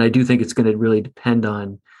 And I do think it's going to really depend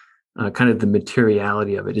on kind of the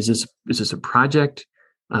materiality of it. Is this a project?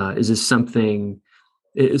 Is this something?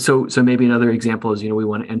 So maybe another example is, we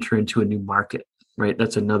want to enter into a new market, right?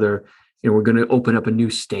 That's another we're going to open up a new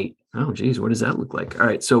state. Oh, geez, what does that look like? All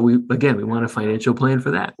right. So we want a financial plan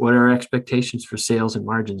for that. What are our expectations for sales and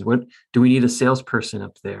margins? What do we need a salesperson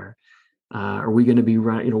up there? Are we going to be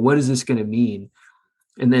running, what is this going to mean?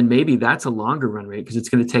 And then maybe that's a longer run rate because it's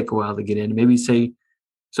going to take a while to get in. Maybe say,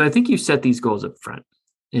 so I think you set these goals up front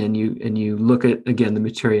and you look at, again, the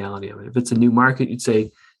materiality of it. If it's a new market, you'd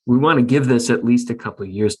say, we want to give this at least a couple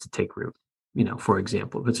of years to take root. For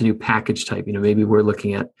example, if it's a new package type, maybe we're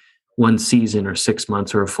looking at 1 season or 6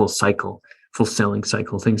 months or a full selling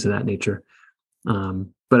cycle, things of that nature.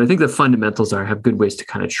 But I think the fundamentals have good ways to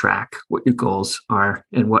kind of track what your goals are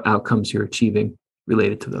and what outcomes you're achieving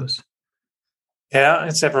related to those. Yeah,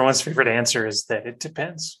 it's everyone's favorite answer is that it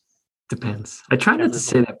depends. Depends. I try not to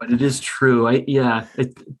say that, but it is true. It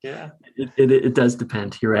does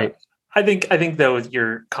depend. You're right. I think though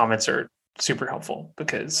your comments are super helpful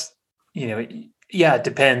because it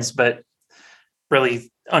depends, but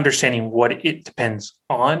really understanding what it depends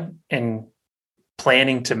on and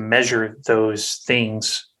planning to measure those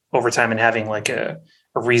things over time and having like a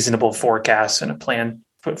reasonable forecast and a plan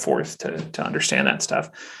put forth to understand that stuff.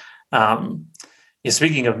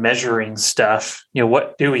 Speaking of measuring stuff,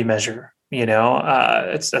 what do we measure?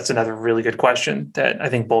 That's another really good question that I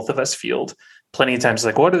think both of us field plenty of times.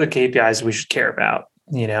 Like, what are the KPIs we should care about?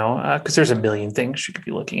 Because there's a million things you could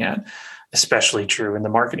be looking at. Especially true in the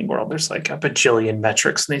marketing world. There's like a bajillion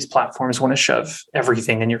metrics, and these platforms want to shove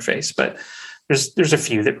everything in your face. But there's a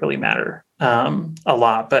few that really matter a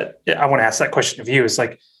lot. But I want to ask that question of you: is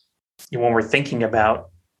like when we're thinking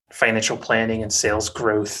about financial planning and sales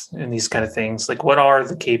growth and these kind of things, like what are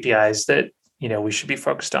the KPIs that we should be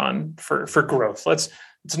focused on for growth? Let's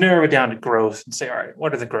narrow it down to growth and say, all right,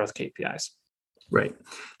 what are the growth KPIs? Right.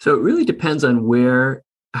 So it really depends on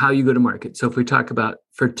how you go to market. So if we talk about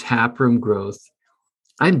for taproom growth,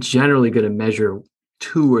 I'm generally going to measure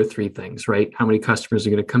 2 or 3 things, right? How many customers are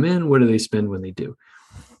going to come in? What do they spend when they do?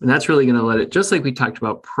 And that's really going to let it, just like we talked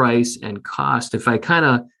about price and cost, if I kind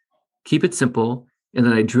of keep it simple and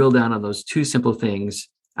then I drill down on those 2 simple things,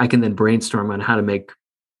 I can then brainstorm on how to make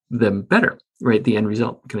them better, right? The end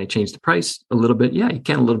result. Can I change the price a little bit? Yeah, you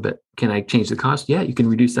can a little bit. Can I change the cost? Yeah, you can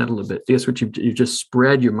reduce that a little bit. Guess what? You just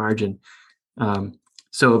spread your margin.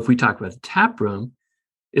 So if we talk about the tap room,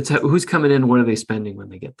 it's who's coming in, what are they spending when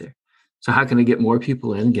they get there? So how can I get more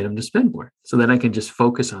people in and get them to spend more? So then I can just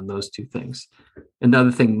focus on those 2 things.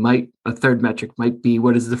 Another thing a third metric might be,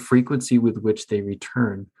 what is the frequency with which they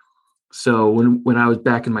return? So when I was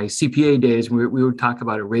back in my CPA days, we would talk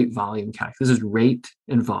about a rate volume calc. This is rate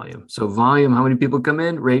and volume. So volume, how many people come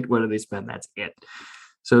in? Rate, what do they spend? That's it.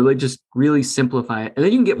 So like just really simplify it. And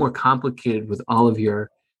then you can get more complicated with all of your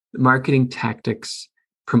marketing tactics,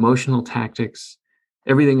 promotional tactics,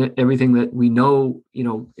 everything that we know,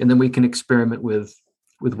 and then we can experiment with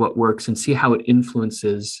what works and see how it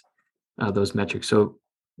influences those metrics. So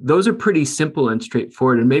those are pretty simple and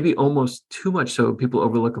straightforward, and maybe almost too much so people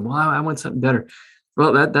overlook them. Well, I want something better.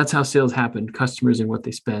 Well, that's how sales happen, customers and what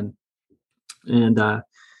they spend. And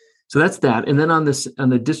so that's that. And then on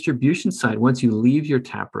the distribution side, once you leave your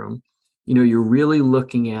tap room, you're really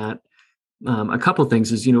looking at a couple of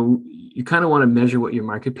things. Is you kind of want to measure what your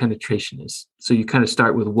market penetration is. So you kind of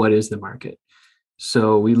start with what is the market.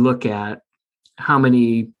 So we look at how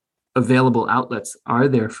many available outlets are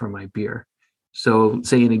there for my beer. So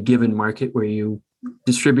say in a given market where you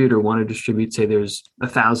distribute or want to distribute, say there's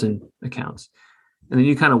 1,000 accounts. And then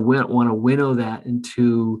you kind of want to winnow that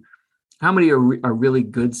into how many are really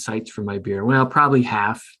good sites for my beer? Well, probably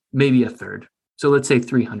half, maybe a third. So let's say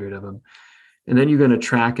 300 of them. And then you're going to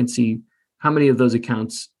track and see how many of those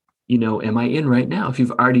accounts, am I in right now if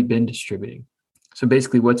you've already been distributing? So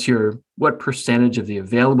basically, what percentage of the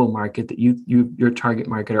available market that your target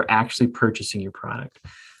market are actually purchasing your product?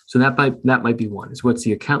 So that might be one, is what's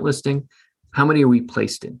the account listing? How many are we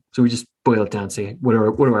placed in? So we just boil it down and say, what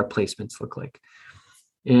do our placements look like?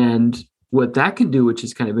 And what that can do, which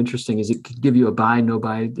is kind of interesting, is it can give you a buy, no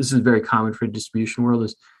buy. This is very common for the distribution world,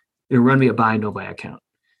 is it'll run me a buy, no buy account.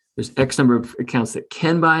 There's X number of accounts that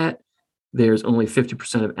can buy it. There's only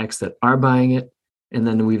 50% of X that are buying it. And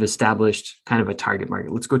then we've established kind of a target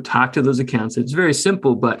market. Let's go talk to those accounts. It's very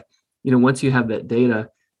simple, but once you have that data,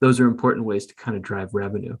 those are important ways to kind of drive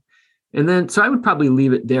revenue. And then, so I would probably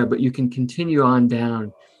leave it there, but you can continue on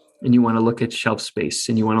down and you want to look at shelf space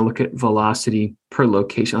and you want to look at velocity per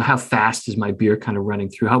location. How fast is my beer kind of running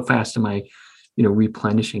through? How fast am I,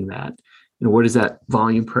 replenishing that? What does that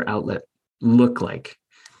volume per outlet look like?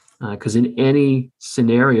 Because in any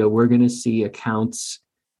scenario, we're going to see accounts.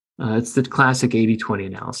 It's the classic 80-20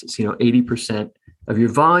 analysis. 80% of your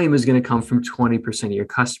volume is going to come from 20% of your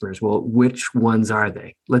customers. Well, which ones are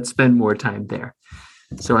they? Let's spend more time there.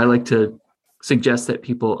 So I like to suggest that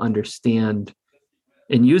people understand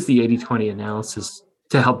and use the 80-20 analysis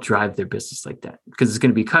to help drive their business like that. Because it's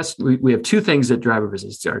going to be we have two things that drive our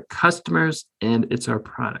business. It's our customers and it's our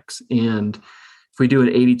products. And if we do an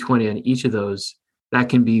 80-20 on each of those, that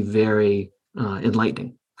can be very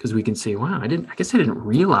enlightening, because we can say, wow, I guess I didn't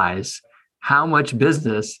realize how much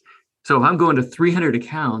business. So if I'm going to 300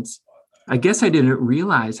 accounts, I guess I didn't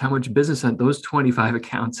realize how much business on those 25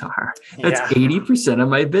 accounts are. That's 80% of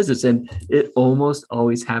my business. And it almost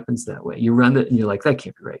always happens that way. You run it and you're like, that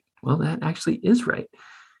can't be right. Well, that actually is right.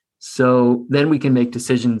 So then we can make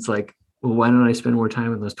decisions like, well, why don't I spend more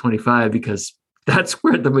time on those 25? Because that's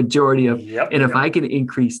where the majority of, and if I can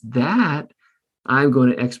increase that, I'm going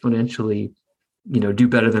to exponentially, do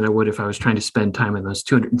better than I would if I was trying to spend time on those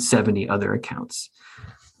 270 other accounts.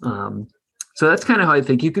 So that's kind of how I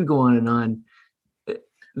think. You can go on and on. I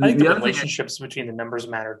think the relationships between the numbers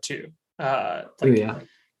matter too.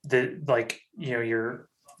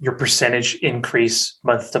 Your percentage increase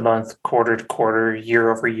month to month, quarter to quarter,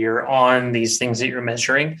 year over year on these things that you're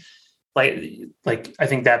measuring. Like I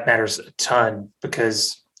think that matters a ton,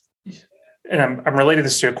 because, and I'm relating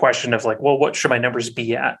this to a question of like, well, what should my numbers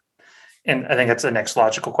be at? And I think that's the next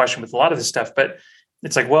logical question with a lot of this stuff. But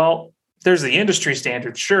it's like, well, there's the industry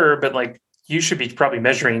standard, sure, but like you should be probably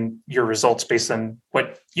measuring your results based on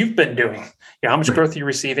what you've been doing. How much growth are you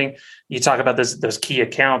receiving? You talk about those key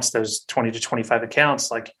accounts, those 20 to 25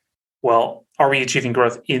 accounts. Like, well, are we achieving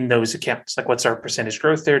growth in those accounts? Like, what's our percentage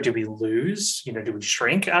growth there? Do we lose? Do we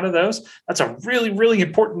shrink out of those? That's a really, really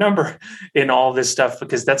important number in all this stuff,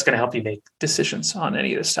 because that's going to help you make decisions on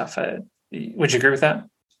any of this stuff. Would you agree with that?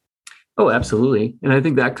 Oh, absolutely. And I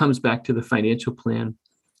think that comes back to the financial plan.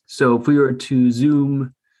 So if we were to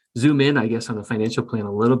zoom in, I guess, on the financial plan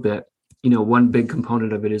a little bit, one big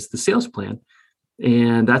component of it is the sales plan.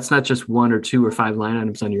 And that's not just 1 or 2 or 5 line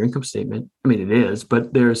items on your income statement. I mean, it is,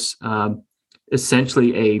 but there's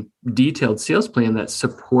essentially a detailed sales plan that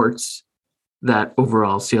supports that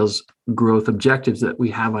overall sales growth objectives that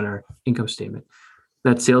we have on our income statement.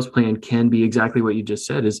 That sales plan can be exactly what you just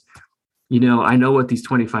said is, I know what these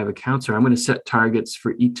 25 accounts are. I'm going to set targets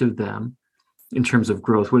for each of them in terms of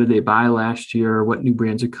growth. What did they buy last year? What new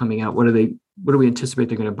brands are coming out? What do we anticipate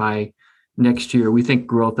they're going to buy next year? We think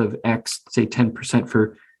growth of X, say 10%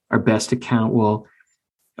 for our best account. Well,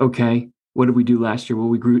 okay, what did we do last year? Well,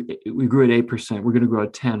 we grew at 8%. We're going to grow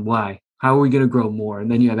at 10. Why? How are we going to grow more? And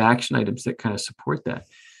then you have action items that kind of support that.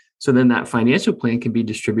 So then that financial plan can be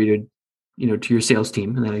distributed, to your sales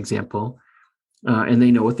team in that example, and they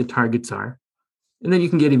know what the targets are. And then you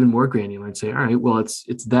can get even more granular and say, all right, well,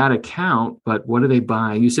 it's that account, but what are they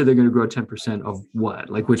buying? You said they're going to grow 10% of what?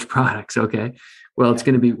 Like which products? Okay. Well, it's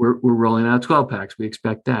going to be, we're rolling out 12 packs. We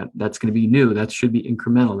expect that. That's going to be new. That should be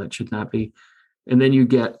incremental. That should not be. And then you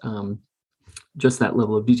get just that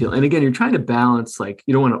level of detail. And again, you're trying to balance, like,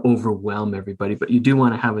 you don't want to overwhelm everybody, but you do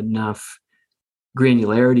want to have enough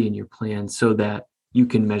granularity in your plan so that you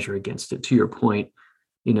can measure against it. To your point,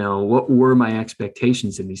 what were my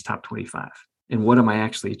expectations in these top 25? And what am I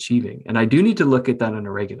actually achieving? And I do need to look at that on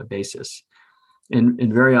a regular basis.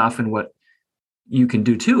 And very often what you can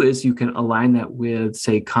do too is you can align that with,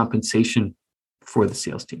 say, compensation for the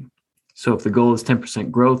sales team. So if the goal is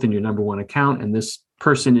 10% growth in your number one account, and this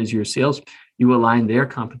person is your sales, you align their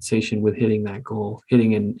compensation with hitting that goal,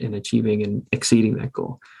 hitting and achieving and exceeding that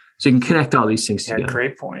goal. So you can connect all these things together.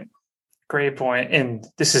 Great point. And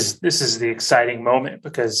this is the exciting moment,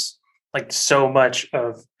 because like so much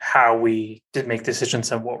of how we did make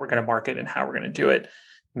decisions on what we're going to market and how we're going to do it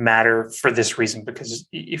matter for this reason. Because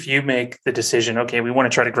if you make the decision, okay, we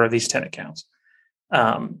want to try to grow these 10 accounts,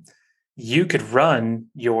 you could run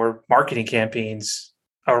your marketing campaigns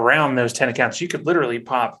around those 10 accounts. You could literally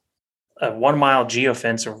pop a 1 mile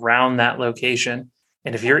geofence around that location.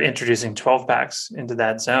 And if you're introducing 12 packs into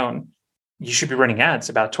that zone, you should be running ads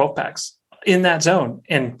about 12 packs in that zone.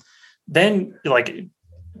 And then, like,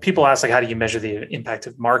 people ask, like, how do you measure the impact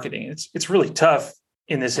of marketing? It's really tough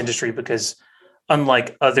in this industry, because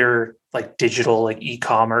unlike other like digital, like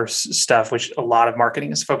e-commerce stuff, which a lot of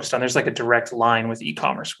marketing is focused on, there's like a direct line with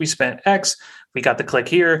e-commerce. We spent X, we got the click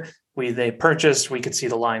here, they purchased, we could see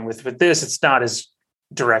the line with this. It's not as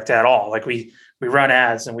direct at all. Like we run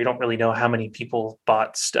ads and we don't really know how many people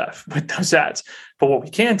bought stuff with those ads. But what we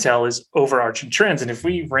can tell is overarching trends. And if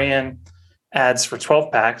we ran ads for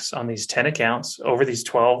 12 packs on these 10 accounts over these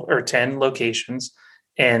 12 or 10 locations,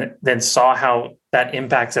 and then saw how that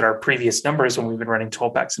impacted our previous numbers when we've been running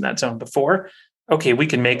 12 packs in that zone before, okay, we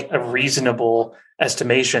can make a reasonable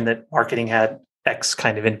estimation that marketing had X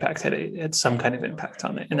kind of impact, had some kind of impact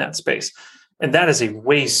on it in that space. And that is a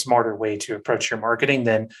way smarter way to approach your marketing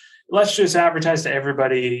than let's just advertise to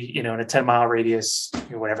everybody, in a 10-mile radius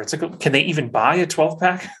or whatever. It's like, can they even buy a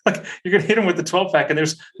 12-pack? Like you're going to hit them with the 12-pack and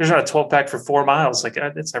there's not a 12-pack for 4 miles. Like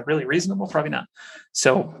it's not really reasonable. Probably not.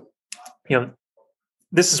 So,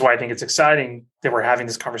 this is why I think it's exciting that we're having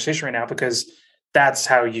this conversation right now, because that's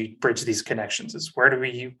how you bridge these connections is where do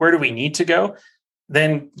we need to go?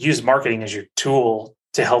 Then use marketing as your tool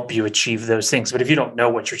to help you achieve those things. But if you don't know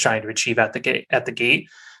what you're trying to achieve at the gate,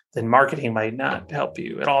 then marketing might not help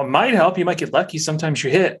you at all. It might help. You might get lucky. Sometimes you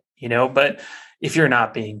hit, but if you're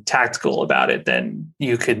not being tactical about it, then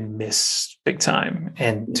you could miss big time.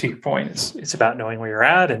 And to your point, it's about knowing where you're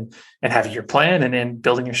at and having your plan and then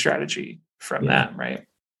building your strategy from that, right?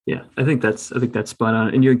 Yeah, I think that's spot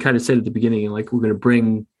on. And you kind of said at the beginning, like, we're going to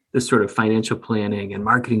bring this sort of financial planning and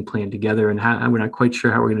marketing plan together, and how we're not quite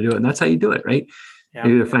sure how we're going to do it. And that's how you do it, right? Yeah.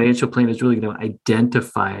 Maybe the financial plan is really going to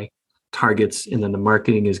identify targets, and then the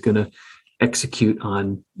marketing is going to execute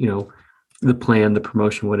on, the plan, the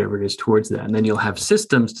promotion, whatever it is towards that. And then you'll have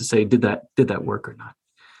systems to say, did that work or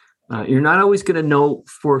not? You're not always going to know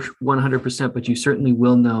for 100%, but you certainly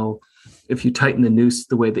will know if you tighten the noose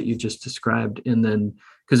the way that you just described. And then,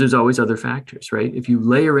 because there's always other factors, right? If you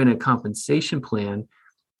layer in a compensation plan,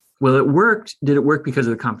 well, it worked. Did it work because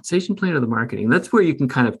of the compensation plan or the marketing? That's where you can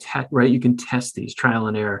kind of right? You can test these trial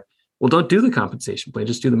and error. Well, don't do the compensation plan.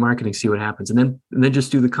 Just do the marketing, see what happens. And then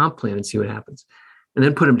just do the comp plan and see what happens. And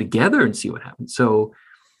then put them together and see what happens. So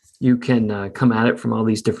you can come at it from all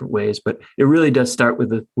these different ways. But it really does start with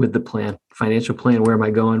the plan, financial plan. Where am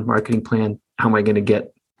I going? Marketing plan. How am I going to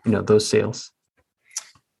get, those sales?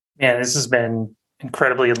 Yeah, this has been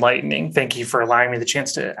incredibly enlightening. Thank you for allowing me the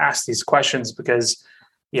chance to ask these questions, because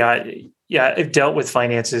I've dealt with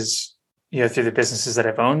finances, through the businesses that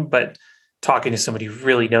I've owned, but talking to somebody who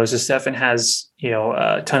really knows this stuff and has,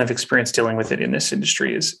 a ton of experience dealing with it in this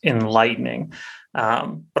industry is enlightening.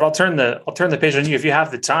 But I'll turn the page on you. If you have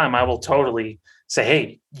the time, I will totally say,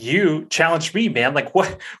 hey, you challenge me, man. Like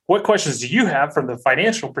what questions do you have from the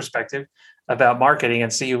financial perspective about marketing,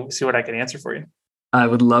 and see what I can answer for you. I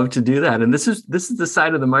would love to do that. And this is the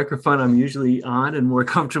side of the microphone I'm usually on and more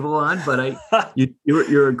comfortable on, but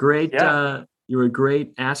you're a great, you're a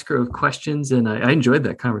great asker of questions. And I enjoyed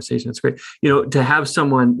that conversation. It's great. To have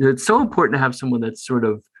someone, it's so important to have someone that's sort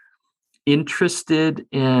of interested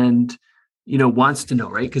and, wants to know,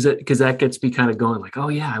 right? Because that gets me kind of going like, oh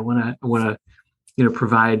yeah, I want to,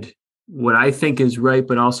 provide what I think is right,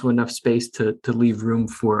 but also enough space to leave room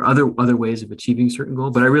for other ways of achieving a certain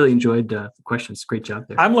goal. But I really enjoyed the questions. Great job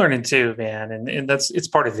there. I'm learning too, man. And it's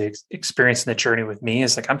part of the experience and the journey with me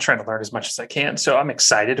is like, I'm trying to learn as much as I can. So I'm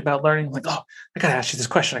excited about learning. I'm like, oh, I got to ask you this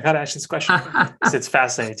question. It's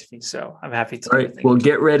fascinating to me. So I'm happy to. All right. Well,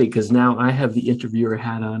 get ready, because now I have the interviewer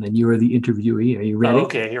hat on and you are the interviewee. Are you ready? Oh,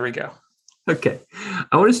 okay, here we go. Okay.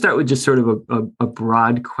 I want to start with just sort of a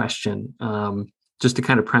broad question. Just to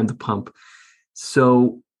kind of prime the pump.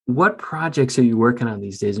 So what projects are you working on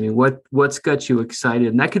these days? I mean, what's got you excited?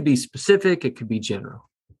 And that could be specific, it could be general.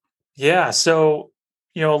 Yeah. So,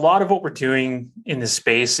 a lot of what we're doing in this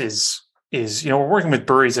space is, we're working with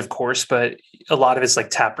breweries, of course, but a lot of it's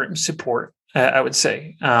like taproom support, I would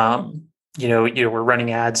say. We're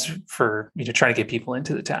running ads for, trying to get people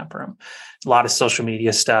into the tap room. A lot of social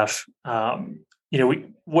media stuff.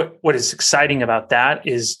 What is exciting about that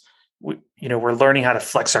is, we're learning how to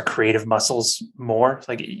flex our creative muscles more.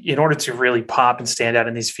 Like, in order to really pop and stand out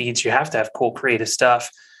in these feeds, you have to have cool creative stuff.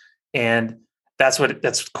 And that's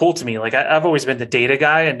cool to me. Like, I've always been the data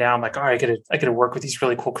guy, and now I'm like, all right, I gotta work with these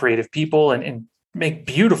really cool creative people and make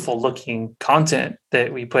beautiful looking content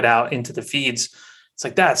that we put out into the feeds. It's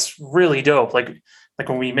like, that's really dope. Like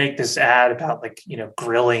when we make this ad about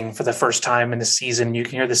grilling for the first time in the season, you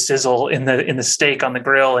can hear the sizzle in the steak on the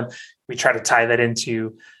grill. And we try to tie that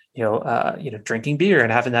into drinking beer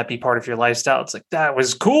and having that be part of your lifestyle. It's like, that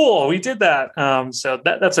was cool. We did that. So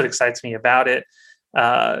that's what excites me about it.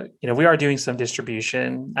 We are doing some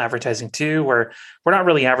distribution advertising too, where we're not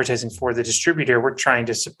really advertising for the distributor. We're trying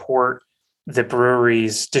to support the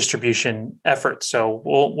brewery's distribution efforts. So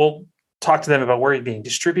we'll talk to them about where you're being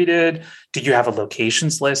distributed. Do you have a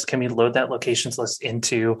locations list? Can we load that locations list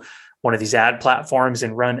into one of these ad platforms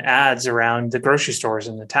and run ads around the grocery stores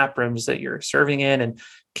and the tap rooms that you're serving in? And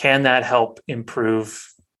can that help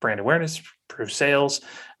improve brand awareness, improve sales?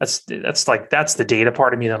 That's the data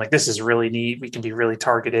part of me that I'm like, this is really neat. We can be really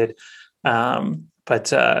targeted.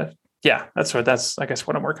 That's I guess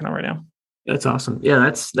what I'm working on right now. That's awesome. Yeah,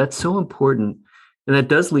 that's so important. And that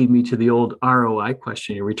does lead me to the old ROI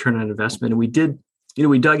question, your return on investment. And we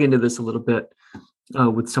dug into this a little bit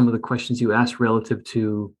with some of the questions you asked relative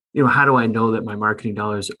to, how do I know that my marketing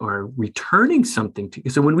dollars are returning something to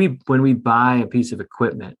you? So when we buy a piece of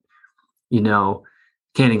equipment,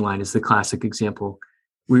 canning line is the classic example.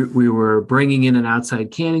 We were bringing in an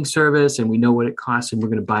outside canning service, and we know what it costs, and we're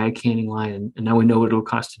going to buy a canning line, and now we know what it'll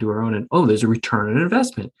cost to do our own. And there's a return on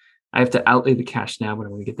investment. I have to outlay the cash now, but I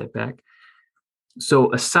want to get that back.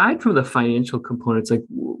 So aside from the financial components, like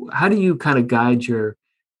how do you kind of guide your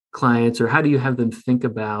clients, or how do you have them think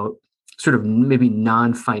about sort of maybe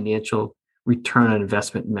non-financial return on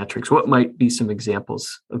investment metrics? What might be some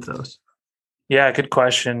examples of those? Yeah, good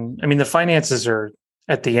question. I mean, the finances are,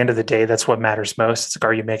 at the end of the day, that's what matters most. It's like,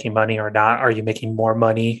 are you making money or not? Are you making more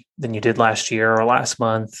money than you did last year or last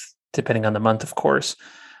month, depending on the month, of course.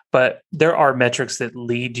 But there are metrics that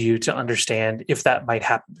lead you to understand if that might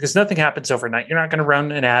happen, because nothing happens overnight. You're not going to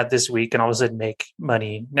run an ad this week and all of a sudden make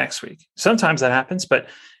money next week. Sometimes that happens, but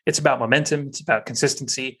it's about momentum. It's about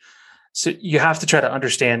consistency. So you have to try to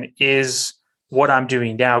understand, is what I'm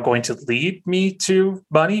doing now going to lead me to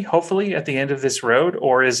money, hopefully at the end of this road,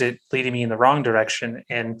 or is it leading me in the wrong direction?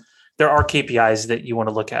 And there are KPIs that you want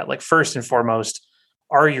to look at. Like, first and foremost,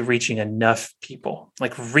 are you reaching enough people?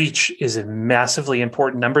 Like, reach is a massively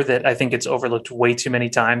important number that I think it's overlooked way too many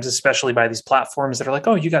times, especially by these platforms that are like,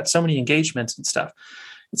 oh, you got so many engagements and stuff.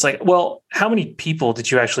 It's like, well, how many people did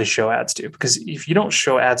you actually show ads to? Because if you don't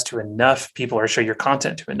show ads to enough people, or show your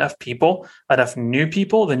content to enough people, enough new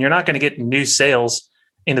people, then you're not going to get new sales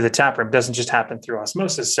into the taproom. It doesn't just happen through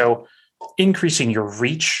osmosis. So increasing your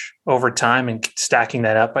reach over time and stacking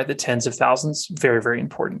that up by the tens of thousands, very, very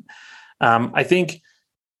important. I think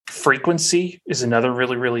frequency is another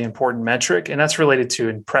really, really important metric, and that's related to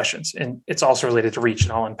impressions. And it's also related to reach,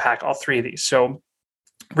 and I'll unpack all three of these. So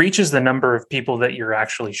reach is the number of people that you're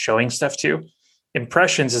actually showing stuff to.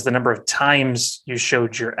 Impressions is the number of times you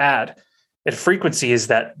showed your ad. And frequency is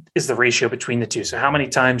the ratio between the two. So how many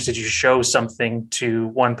times did you show something to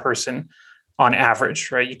one person on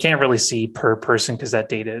average, right? You can't really see per person because that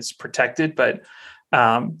data is protected, but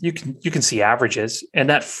you can see averages. And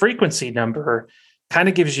that frequency number kind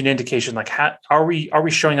of gives you an indication, like, are we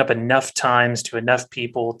showing up enough times to enough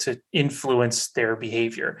people to influence their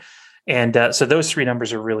behavior? And so those three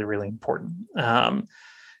numbers are really, really important.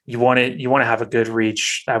 You want to have a good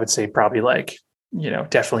reach. I would say probably like,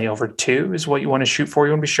 definitely over 2 is what you want to shoot for.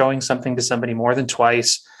 You want to be showing something to somebody more than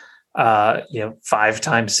twice. 5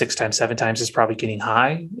 times, 6 times, 7 times is probably getting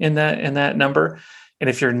high in that number. And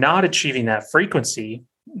if you're not achieving that frequency,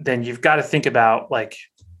 then you've got to think about like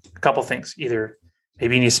a couple things. Either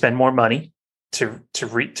maybe you need to spend more money to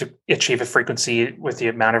achieve a frequency with the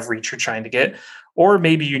amount of reach you're trying to get. Or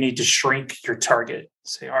maybe you need to shrink your target.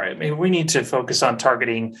 Say, all right, maybe we need to focus on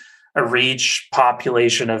targeting a reach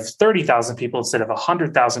population of 30,000 people instead of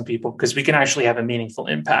 100,000 people, because we can actually have a meaningful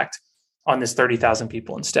impact on this 30,000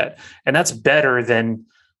 people instead. And that's better than,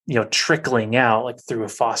 trickling out like through a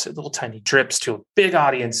faucet, little tiny drips to a big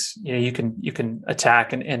audience. You can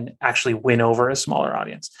attack and actually win over a smaller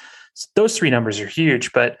audience. So those three numbers are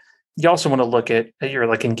huge, but you also want to look at your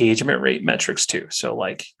like engagement rate metrics too. So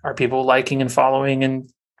like, are people liking and following and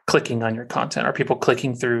clicking on your content? Are people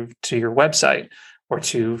clicking through to your website or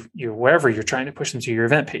to wherever you're trying to push them to, your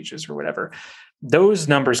event pages or whatever? Those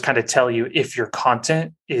numbers kind of tell you if your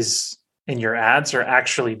content is and your ads are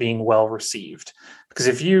actually being well received. Because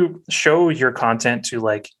if you show your content to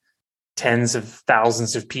like tens of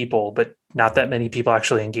thousands of people, but not that many people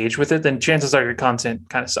actually engage with it, then chances are your content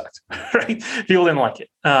kind of sucked, right? People didn't like it.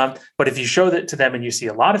 But if you show that to them and you see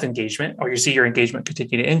a lot of engagement, or you see your engagement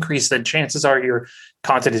continue to increase, then chances are your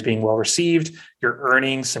content is being well received. You're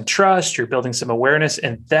earning some trust, you're building some awareness,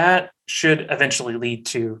 and that should eventually lead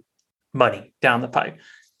to money down the pipe.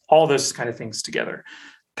 All those kind of things together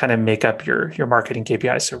kind of make up your marketing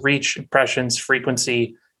KPIs. So reach, impressions,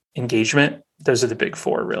 frequency, engagement, those are the big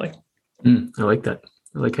 4, really. I like that.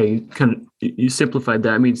 I like how you simplified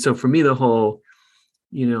that. I mean, so for me, the whole,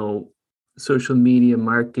 social media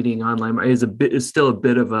marketing online is still a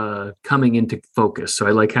bit of a coming into focus. So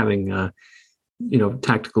I like having,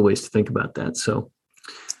 tactical ways to think about that. So,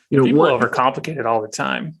 people overcomplicate it all the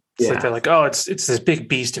time. It's like they're like, oh, it's this big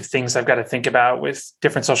beast of things I've got to think about with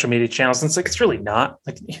different social media channels. And it's like, it's really not.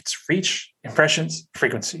 Like, it's reach, impressions,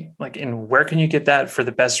 frequency. Like, and where can you get that for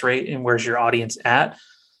the best rate, and where's your audience at?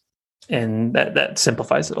 And that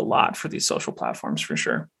simplifies it a lot for these social platforms, for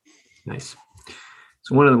sure. Nice.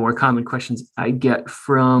 So one of the more common questions I get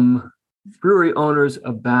from brewery owners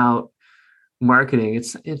about marketing,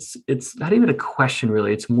 it's not even a question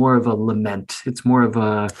really. It's more of a lament. It's more of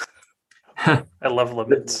a I love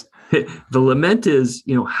laments. The lament is,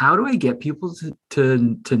 how do I get people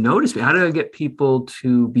to notice me? How do I get people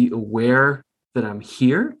to be aware that I'm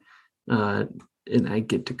here? And I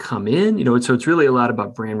get to come in, so it's really a lot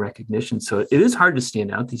about brand recognition. So it is hard to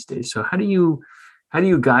stand out these days. So how do you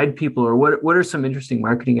guide people, or what are some interesting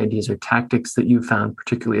marketing ideas or tactics that you found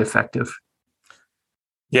particularly effective?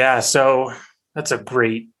 Yeah, so that's a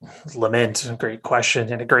great lament, a great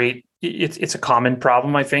question, and it's a common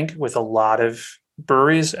problem, I think, with a lot of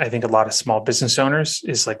breweries. I think a lot of small business owners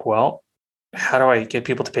is like, well, how do I get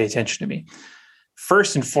people to pay attention to me?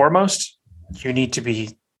 First and foremost, you need to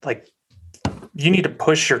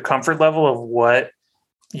push your comfort level of what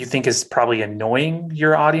you think is probably annoying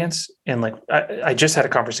your audience. And I just had a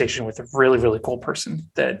conversation with a really, really cool person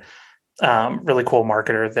that really cool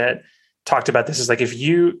marketer that talked about this. Is like,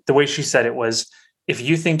 the way she said it was, if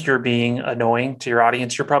you think you're being annoying to your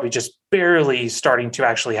audience, you're probably just barely starting to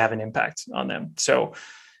actually have an impact on them. So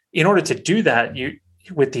in order to do that,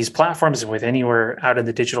 with these platforms and with anywhere out in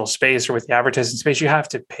the digital space or with the advertising space, you have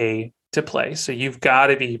to pay to play. So you've got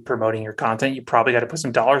to be promoting your content. You probably got to put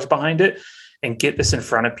some dollars behind it and get this in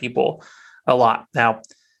front of people a lot. Now,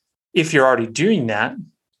 if you're already doing that,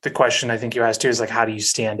 the question I think you asked too is like, how do you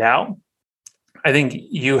stand out? I think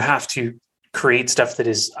you have to create stuff that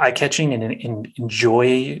is eye-catching and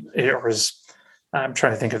enjoy, or is, I'm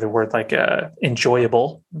trying to think of the word,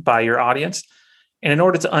 enjoyable by your audience. And in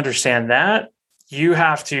order to understand that, you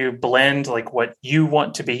have to blend like what you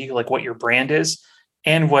want to be, like what your brand is,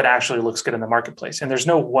 and what actually looks good in the marketplace. And there's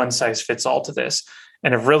no one size fits all to this.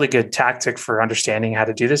 And a really good tactic for understanding how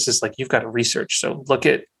to do this is like, you've got to research. So look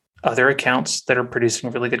at other accounts that are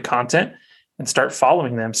producing really good content and start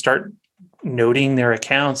following them, start noting their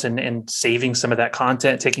accounts and saving some of that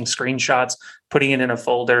content, taking screenshots, putting it in a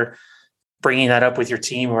folder, bringing that up with your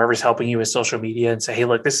team, whoever's helping you with social media, and say, hey,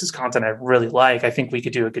 look, this is content I really like. I think we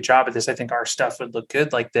could do a good job at this. I think our stuff would look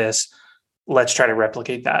good like this. Let's try to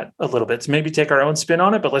replicate that a little bit. So maybe take our own spin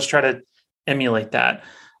on it, but let's try to emulate that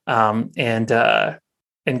and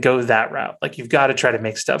go that route. Like, you've got to try to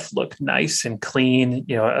make stuff look nice and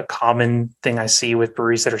clean. A common thing I see with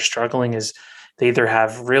breweries that are struggling is they either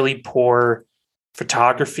have really poor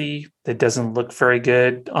photography that doesn't look very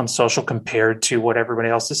good on social compared to what everybody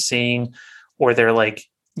else is seeing, or they're like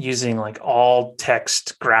using like all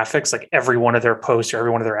text graphics. Like every one of their posts or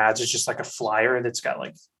every one of their ads is just like a flyer that's got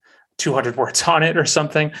like 200 words on it or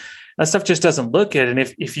something. That stuff just doesn't look good. And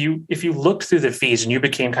if you looked through the feeds and you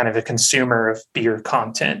became kind of a consumer of beer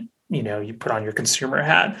content, you put on your consumer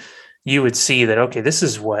hat, you would see that, okay, this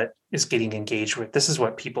is what is getting engaged with. This is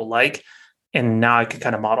what people like. And now I can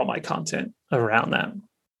kind of model my content around that.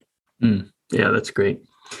 Yeah, that's great.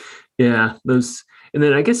 Yeah, and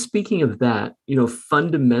then I guess speaking of that,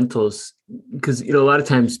 fundamentals, because a lot of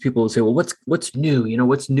times people will say, well, what's new?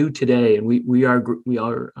 What's new today? And we are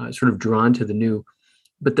sort of drawn to the new.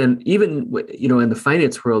 But then even in the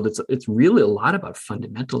finance world, it's really a lot about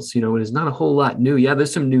fundamentals. It is not a whole lot new. Yeah,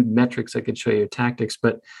 there's some new metrics I could show you, tactics,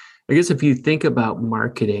 but I guess if you think about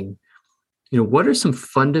marketing, what are some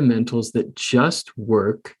fundamentals that just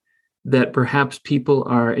work that perhaps people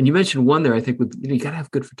are, and you mentioned one there, I think with, you got to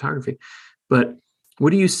have good photography, but what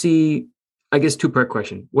do you see? I guess two-part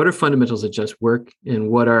question. What are fundamentals that just work, and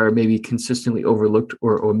what are maybe consistently overlooked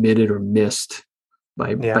or omitted or missed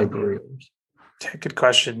by brewers? Good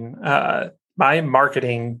question. My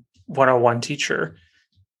marketing 101 teacher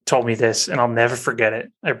told me this, and I'll never forget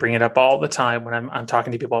it. I bring it up all the time when I'm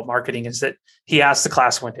talking to people about marketing, is that he asked the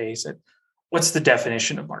class one day, he said, what's the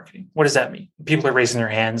definition of marketing? What does that mean? People are raising their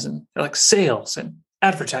hands and they're like, sales and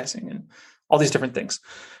advertising and all these different things.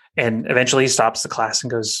 And eventually he stops the class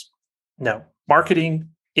and goes, no, marketing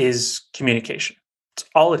is communication. It's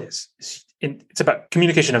all it is. It's about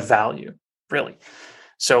communication of value, really.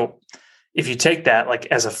 So if you take that like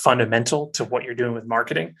as a fundamental to what you're doing with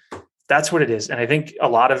marketing, that's what it is. And I think a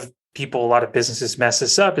lot of people, a lot of businesses mess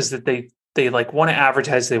this up, is that they like want to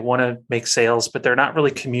advertise, they want to make sales, but they're not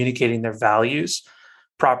really communicating their values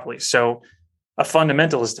properly. So a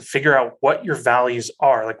fundamental is to figure out what your values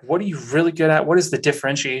are. Like, what are you really good at? What is the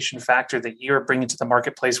differentiation factor that you're bringing to the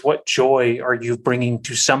marketplace? What joy are you bringing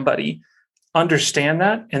to somebody? Understand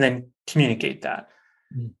that and then communicate that.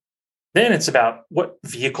 Then it's about what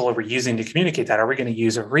vehicle are we using to communicate that? Are we going to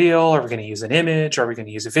use a reel? Are we going to use an image? Are we going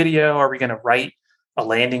to use a video? Are we going to write a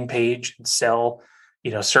landing page and sell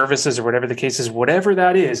services or whatever the case is? Whatever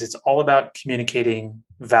that is, it's all about communicating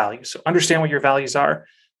value. So understand what your values are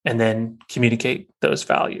and then communicate those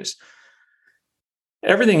values.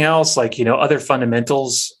 Everything else, like, other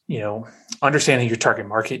fundamentals, understanding who your target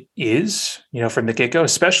market is, from the get-go,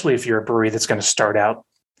 especially if you're a brewery that's going to start out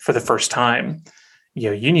for the first time.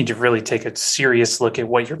 you need to really take a serious look at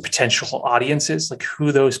what your potential audience is, like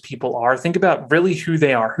who those people are. Think about really who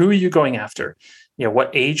they are. Who are you going after?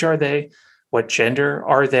 What age are they? What gender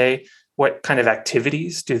are they? What kind of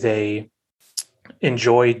activities do they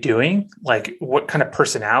enjoy doing? Like what kind of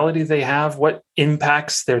personality they have? What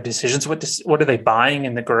impacts their decisions? What are they buying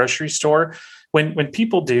in the grocery store? When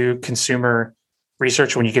people do consumer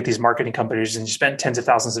research, when you get these marketing companies and you spend tens of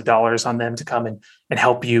thousands of dollars on them to come and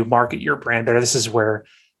help you market your brand better, this is where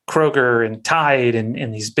Kroger and Tide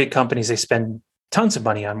and these big companies, they spend tons of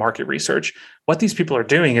money on market research. What these people are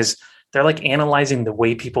doing is they're like analyzing the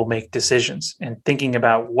way people make decisions and thinking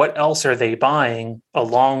about what else are they buying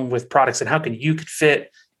along with products and how can you could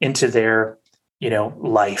fit into their,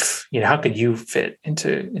 life. How could you fit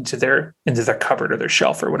into their cupboard or their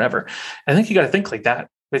shelf or whatever. I think you got to think like that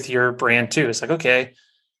with your brand too. It's like, okay,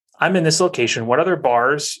 I'm in this location. What other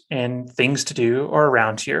bars and things to do are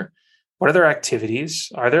around here? What other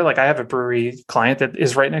activities are there? Like I have a brewery client that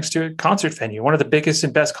is right next to a concert venue, one of the biggest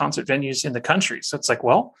and best concert venues in the country. So it's like,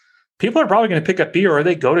 well, people are probably going to pick up beer or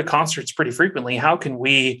they go to concerts pretty frequently. How can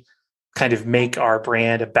we kind of make our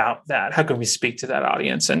brand about that? How can we speak to that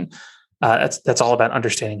audience? And that's all about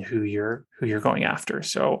understanding who you're going after.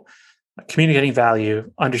 So communicating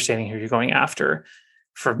value, understanding who you're going after.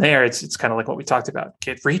 From there, it's kind of like what we talked about.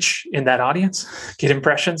 Get reach in that audience, get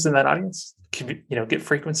impressions in that audience, get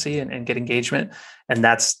frequency and get engagement. And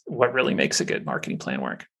that's what really makes a good marketing plan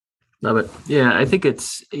work. Love it. Yeah, I think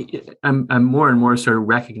I'm more and more sort of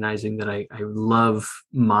recognizing that I love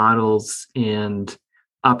models and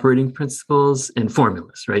operating principles and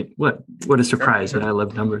formulas, right? What a surprise. And I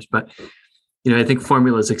love numbers, but I think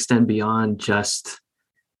formulas extend beyond just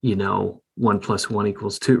 1 + 1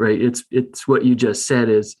 = 2, right? It's what you just said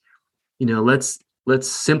is, let's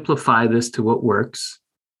simplify this to what works.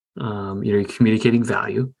 You're communicating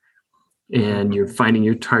value and you're finding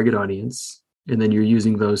your target audience. And then you're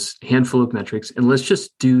using those handful of metrics, and let's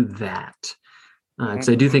just do that. Because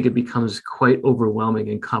I do think it becomes quite overwhelming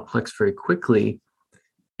and complex very quickly.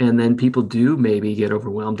 And then people do maybe get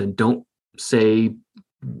overwhelmed and don't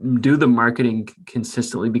do the marketing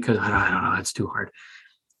consistently because I don't know, it's too hard.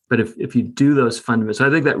 But if you do those fundamentals, so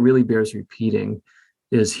I think that really bears repeating.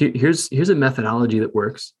 Is here's a methodology that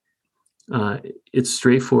works. It's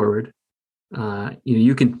straightforward.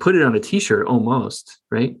 You can put it on a t-shirt almost,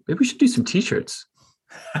 right? Maybe we should do some t-shirts.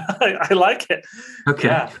 I like it. Okay.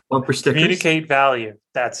 Yeah. Bumper stickers. Communicate value.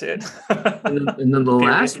 That's it. and then the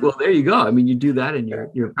last, well, there you go. I mean, you do that and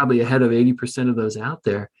you're probably ahead of 80% of those out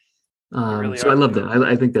there. Really so I love that.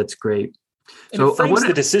 I think that's great. And so it frames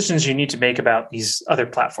the decisions you need to make about these other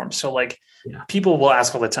platforms. So people will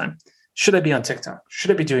ask all the time, should I be on TikTok?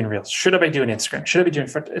 Should I be doing Reels? Should I be doing Instagram? Should I be doing,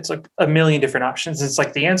 it's like a million different options. It's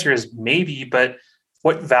like the answer is maybe, but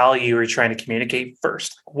what value are you trying to communicate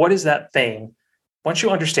first? What is that thing? Once you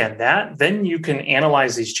understand that, then you can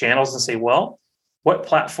analyze these channels and say, well, what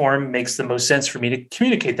platform makes the most sense for me to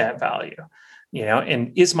communicate that value?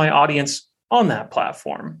 And is my audience on that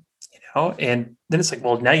platform? And then it's like,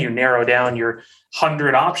 well, now you narrow down your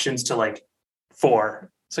 100 options to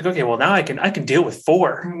 4. It's like, okay, well, now I can deal with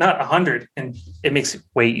 4, not 100. And it makes it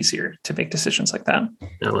way easier to make decisions like that.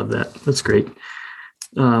 I love that. That's great.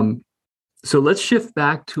 So let's shift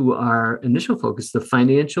back to our initial focus, the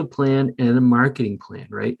financial plan and a marketing plan,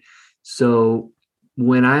 right? So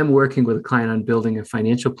when I'm working with a client on building a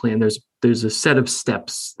financial plan, there's a set of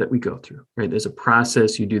steps that we go through, right? There's a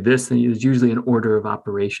process. You do this, and there's usually an order of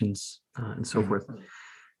operations and so forth.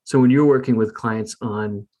 So when you're working with clients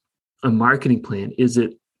on a marketing plan, is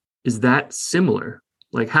that similar?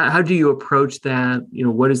 Like how do you approach that?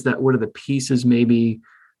 What is that? What are the pieces? Maybe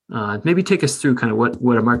take us through kind of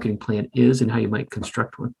what a marketing plan is and how you might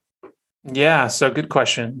construct one. Yeah, so good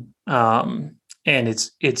question. And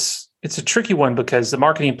it's a tricky one because the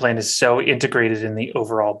marketing plan is so integrated in the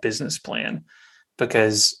overall business plan.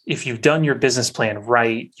 Because if you've done your business plan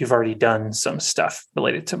right, you've already done some stuff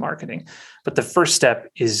related to marketing. But the first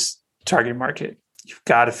step is target market. You've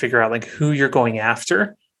got to figure out who you're going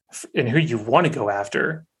after and who you want to go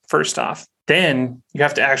after first off. Then you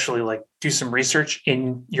have to actually do some research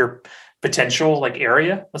in your potential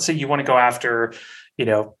area. Let's say you want to go after,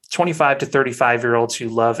 25 to 35-year-olds who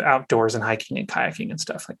love outdoors and hiking and kayaking and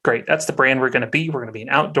stuff. Great. That's the brand we're going to be. We're going to be an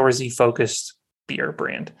outdoorsy focused beer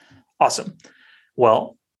brand. Awesome.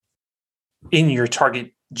 Well, in your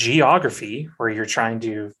target geography where you're trying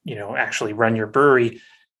to, actually run your brewery,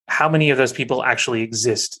 how many of those people actually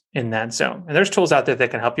exist in that zone? And there's tools out there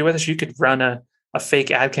that can help you with this. You could run a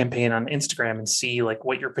fake ad campaign on Instagram and see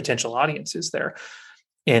what your potential audience is there.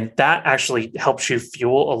 And that actually helps you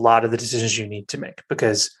fuel a lot of the decisions you need to make,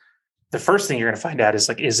 because the first thing you're going to find out is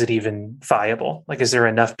like, is it even viable? Like, is there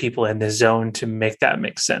enough people in this zone to make that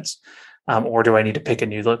make sense? Or do I need to pick a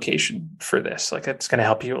new location for this? Like, it's going to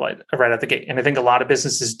help you like right out the gate. And I think a lot of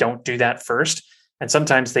businesses don't do that first. And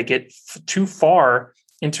sometimes they get too far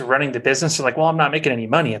into running the business. They're like, well, I'm not making any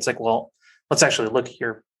money. It's like, well, let's actually look at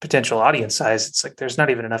your potential audience size. It's like, there's not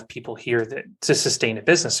even enough people here to sustain a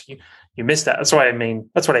business. You miss that. That's what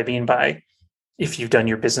I mean by, if you've done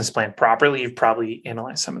your business plan properly, you've probably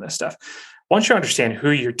analyzed some of this stuff. Once you understand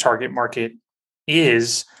who your target market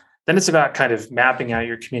is, then it's about kind of mapping out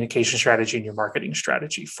your communication strategy and your marketing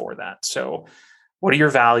strategy for that. So what are your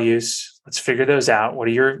values? Let's figure those out. What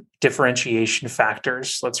are your differentiation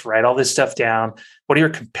factors? Let's write all this stuff down. What are your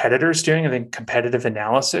competitors doing? I think competitive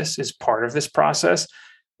analysis is part of this process.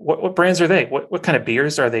 What brands are they? What kind of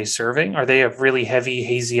beers are they serving? Are they a really heavy,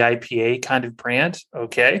 hazy IPA kind of brand?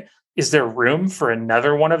 Okay. Is there room for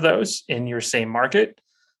another one of those in your same market?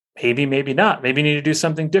 Maybe, maybe not. Maybe you need to do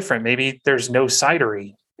something different. Maybe there's no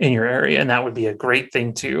cidery in your area, and that would be a great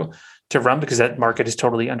thing to run because that market is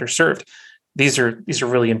totally underserved. These are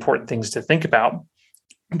really important things to think about,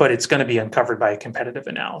 but it's going to be uncovered by a competitive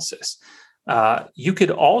analysis. You could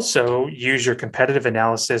also use your competitive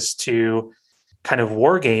analysis to kind of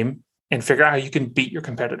war game and figure out how you can beat your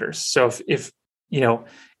competitors. So if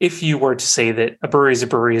you were to say that a brewery is a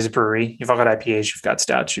brewery is a brewery, you've all got IPAs, you've got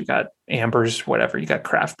stouts, you've got ambers, whatever, you got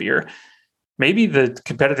craft beer. Maybe the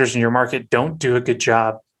competitors in your market don't do a good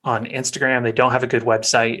job on Instagram. They don't have a good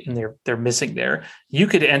website and they're missing there. You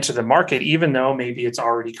could enter the market, even though maybe it's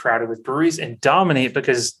already crowded with breweries, and dominate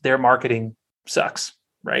because their marketing sucks,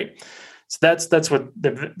 right? So that's what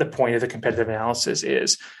the point of the competitive analysis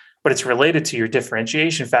is. But it's related to your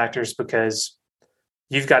differentiation factors because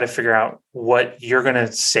you've got to figure out what you're going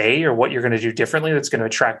to say or what you're going to do differently that's going to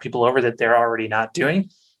attract people over that they're already not doing.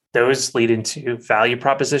 Those lead into value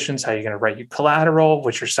propositions, how you're going to write your collateral,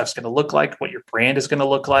 what your stuff's going to look like, what your brand is going to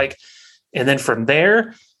look like. And then from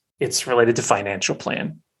there, it's related to financial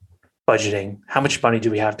plan, budgeting. How much money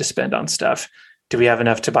do we have to spend on stuff? Do we have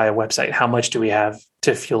enough to buy a website? How much do we have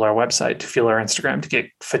to fuel our website, to fuel our Instagram, to get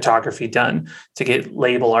photography done, to get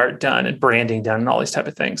label art done and branding done and all these type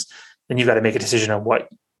of things? Then you've got to make a decision on what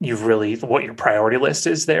your priority list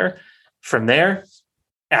is there. From there,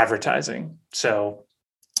 advertising.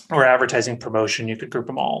 Or advertising promotion, you could group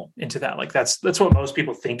them all into that. Like that's what most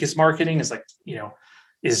people think is marketing, is like,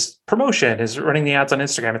 is promotion, is running the ads on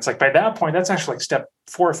Instagram. It's like by that point, that's actually like step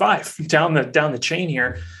 4 or 5 down the chain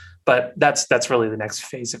here. But that's really the next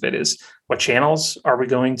phase of it, is what channels are we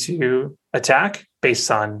going to attack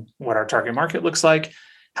based on what our target market looks like?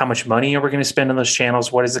 How much money are we going to spend on those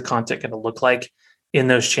channels? What is the content going to look like in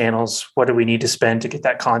those channels? What do we need to spend to get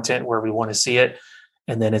that content where we want to see it?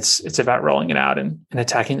 And then it's about rolling it out and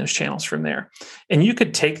attacking those channels from there. And you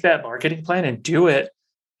could take that marketing plan and do it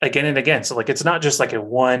again and again. So like, it's not just like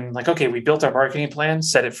okay, we built our marketing plan,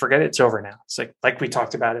 set it, forget it, it's over now. It's like we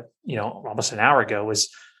talked about it, almost an hour ago,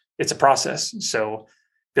 it's a process. So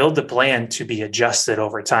build the plan to be adjusted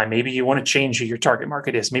over time. Maybe you want to change who your target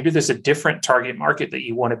market is. Maybe there's a different target market that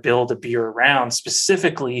you want to build a beer around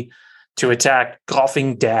specifically to attack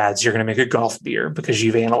golfing dads. You're going to make a golf beer because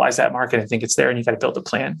you've analyzed that market and think it's there, and you've got to build a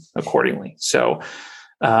plan accordingly. So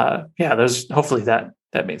hopefully that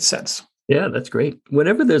made sense. Yeah, that's great.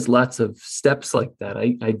 Whenever there's lots of steps like that,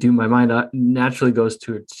 my mind naturally goes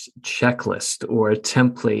to a checklist or a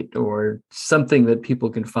template or something that people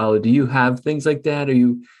can follow. Do you have things like that, or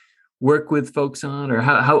you work with folks on, or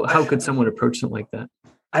how could someone approach something like that?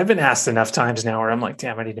 I've been asked enough times now where I'm like,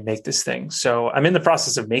 damn, I need to make this thing. So I'm in the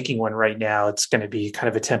process of making one right now. It's going to be kind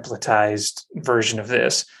of a templatized version of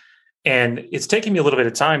this. And it's taking me a little bit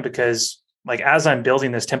of time because like, as I'm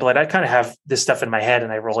building this template, I kind of have this stuff in my head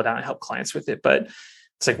and I roll it out and help clients with it. But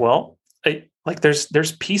it's like, well,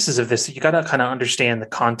 there's pieces of this that you got to kind of understand the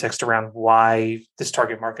context around why this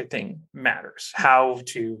target market thing matters, how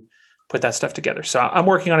to put that stuff together. So I'm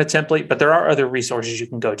working on a template, but there are other resources you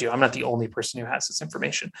can go to. I'm not the only person who has this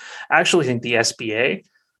information. I actually think the SBA,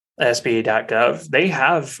 SBA.gov, they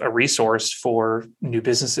have a resource for new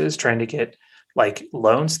businesses trying to get like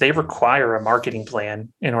loans. They require a marketing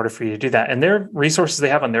plan in order for you to do that. And their resources they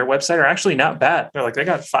have on their website are actually not bad. They're like, they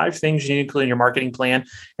got 5 things you need to include in your marketing plan.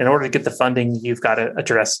 In order to get the funding, you've got to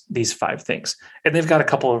address these 5 things. And they've got a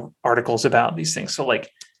couple of articles about these things. So like,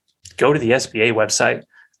 go to the SBA website,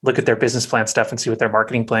 look at their business plan stuff and see what their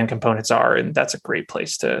marketing plan components are. And that's a great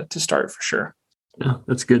place to start for sure. Yeah,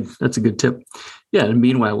 that's good. That's a good tip. Yeah. And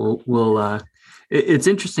meanwhile, we'll it's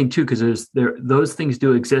interesting too, because those things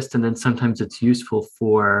do exist. And then sometimes it's useful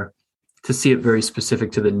to see it very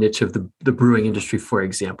specific to the niche of the brewing industry, for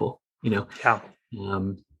example, Yeah.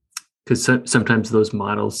 because sometimes those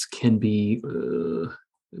models can be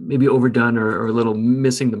maybe overdone or a little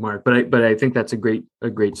missing the mark. But I think that's a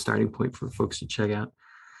great starting point for folks to check out.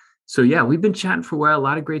 So yeah, we've been chatting for a while, a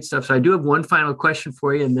lot of great stuff. So I do have one final question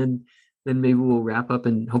for you, and then maybe we'll wrap up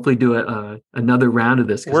and hopefully do another round of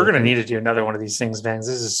this. We're going to need to do another one of these things, man. This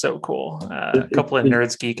is so cool. A couple of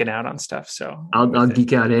nerds geeking out on stuff. So I'll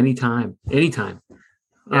geek out anytime.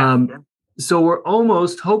 Yeah. So we're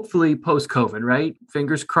almost hopefully post-COVID, right?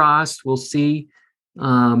 Fingers crossed. We'll see.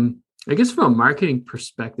 I guess from a marketing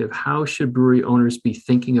perspective, how should brewery owners be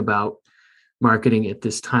thinking about marketing at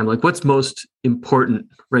this time? Like, what's most important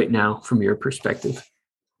right now from your perspective?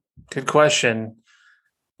 Good question.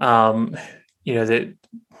 That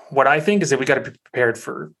what I think is that we got to be prepared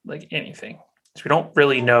for like anything. So we don't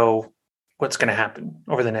really know what's going to happen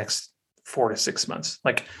over the next 4 to 6 months.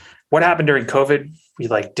 Like what happened during COVID, we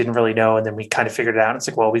like didn't really know, and then we kind of figured it out. It's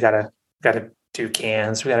like, well, we got to do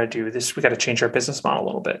cans, we got to do this, we got to change our business model a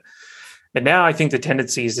little bit. And now I think the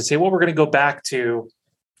tendency is to say, well, we're going to go back to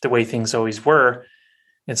the way things always were.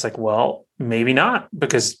 It's like, well, maybe not,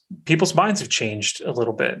 because people's minds have changed a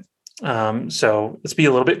little bit. So let's be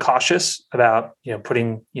a little bit cautious about,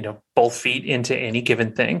 putting, both feet into any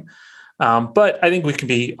given thing. But I think we can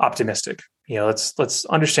be optimistic. Let's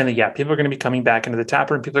understand that, people are going to be coming back into the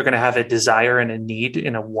tapper, and people are going to have a desire and a need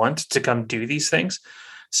and a want to come do these things.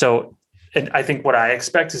 So, and I think what I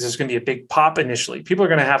expect is there's going to be a big pop initially. People are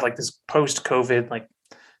going to have like this post-COVID, like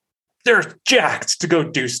they're jacked to go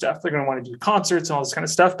do stuff. They're going to want to do concerts and all this kind of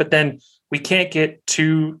stuff. But then we can't get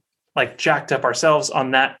too like jacked up ourselves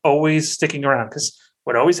on that always sticking around, because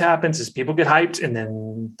what always happens is people get hyped and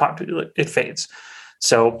then it fades.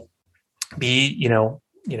 So be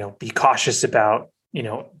cautious about,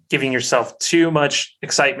 giving yourself too much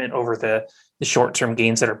excitement over the short-term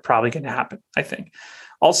gains that are probably going to happen, I think.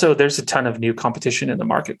 Also, there's a ton of new competition in the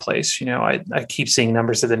marketplace. I keep seeing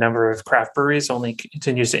numbers of the number of craft breweries only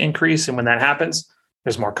continues to increase. And when that happens,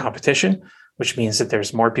 there's more competition, which means that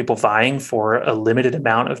there's more people vying for a limited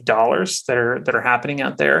amount of dollars that are happening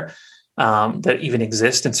out there, that even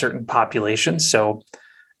exist in certain populations. So,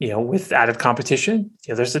 with added competition,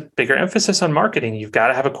 there's a bigger emphasis on marketing. You've got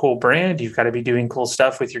to have a cool brand. You've got to be doing cool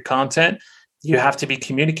stuff with your content. You have to be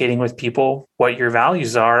communicating with people what your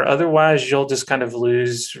values are. Otherwise, you'll just kind of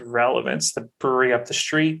lose relevance. The brewery up the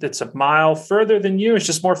street that's a mile further than you is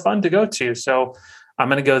just more fun to go to. So I'm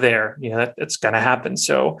going to go there. That's going to happen.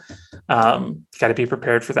 So got to be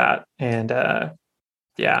prepared for that. And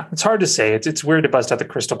it's hard to say. It's weird to bust out the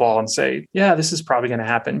crystal ball and say, yeah, this is probably going to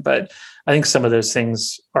happen. But I think some of those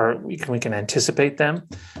things we can anticipate them.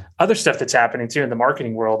 Other stuff that's happening too in the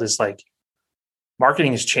marketing world is like,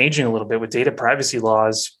 marketing is changing a little bit with data privacy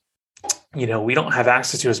laws. We don't have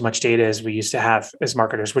access to as much data as we used to have as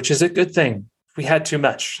marketers, which is a good thing. We had too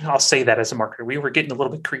much. I'll say that as a marketer. We were getting a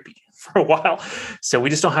little bit creepy for a while. So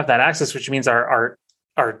we just don't have that access, which means our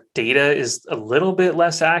data is a little bit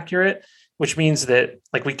less accurate, which means that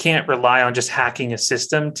like we can't rely on just hacking a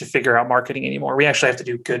system to figure out marketing anymore. We actually have to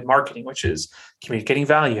do good marketing, which is communicating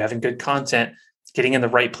value, having good content, getting in the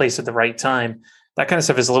right place at the right time. That kind of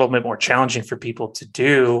stuff is a little bit more challenging for people to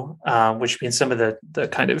do, which means some of the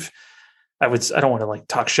kind of, I don't want to like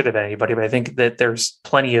talk shit about anybody, but I think that there's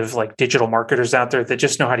plenty of like digital marketers out there that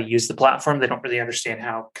just know how to use the platform. They don't really understand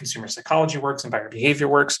how consumer psychology works and buyer behavior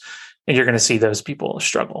works. And you're going to see those people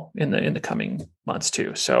struggle in the coming months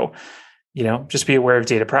too. So, just be aware of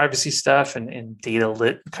data privacy stuff and data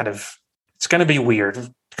lit kind of, it's going to be weird.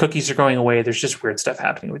 Cookies are going away. There's just weird stuff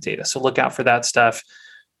happening with data. So look out for that stuff.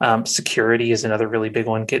 Security is another really big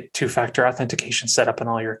one. Get 2-factor authentication set up on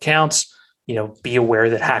all your accounts. Be aware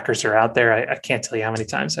that hackers are out there. I can't tell you how many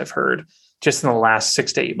times I've heard just in the last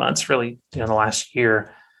 6 to 8 months, really, in the last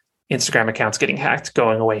year, Instagram accounts getting hacked,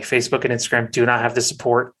 going away. Facebook and Instagram do not have the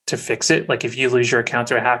support to fix it. Like if you lose your account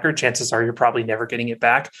to a hacker, chances are you're probably never getting it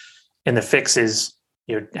back. And the fix is,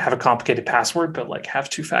 have a complicated password, but like have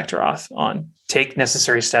 2-factor auth on. Take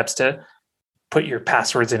necessary steps to put your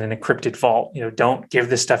passwords in an encrypted vault. Don't give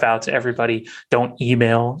this stuff out to everybody. Don't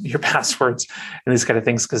email your passwords and these kind of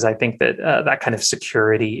things, because I think that that kind of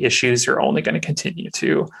security issues are only going to continue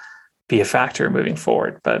to be a factor moving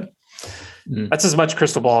forward. But that's as much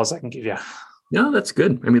crystal ball as I can give you. No, that's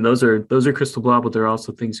good. I mean, those are crystal ball, but there are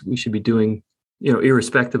also things we should be doing,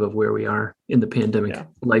 irrespective of where we are in the pandemic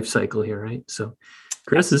life cycle here, right? So,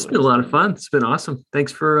 Chris, this has been a lot of fun. It's been awesome.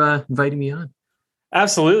 Thanks for inviting me on.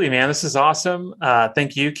 Absolutely, man. This is awesome.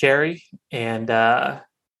 Thank you, Carrie. And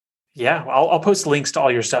I'll post links to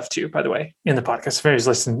all your stuff too, by the way, in the podcast. If anybody's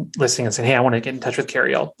listening and saying, hey, I want to get in touch with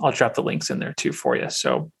Carrie, I'll drop the links in there too for you.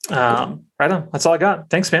 So right on. That's all I got.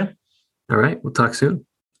 Thanks, man. All right. We'll talk soon.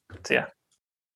 See ya.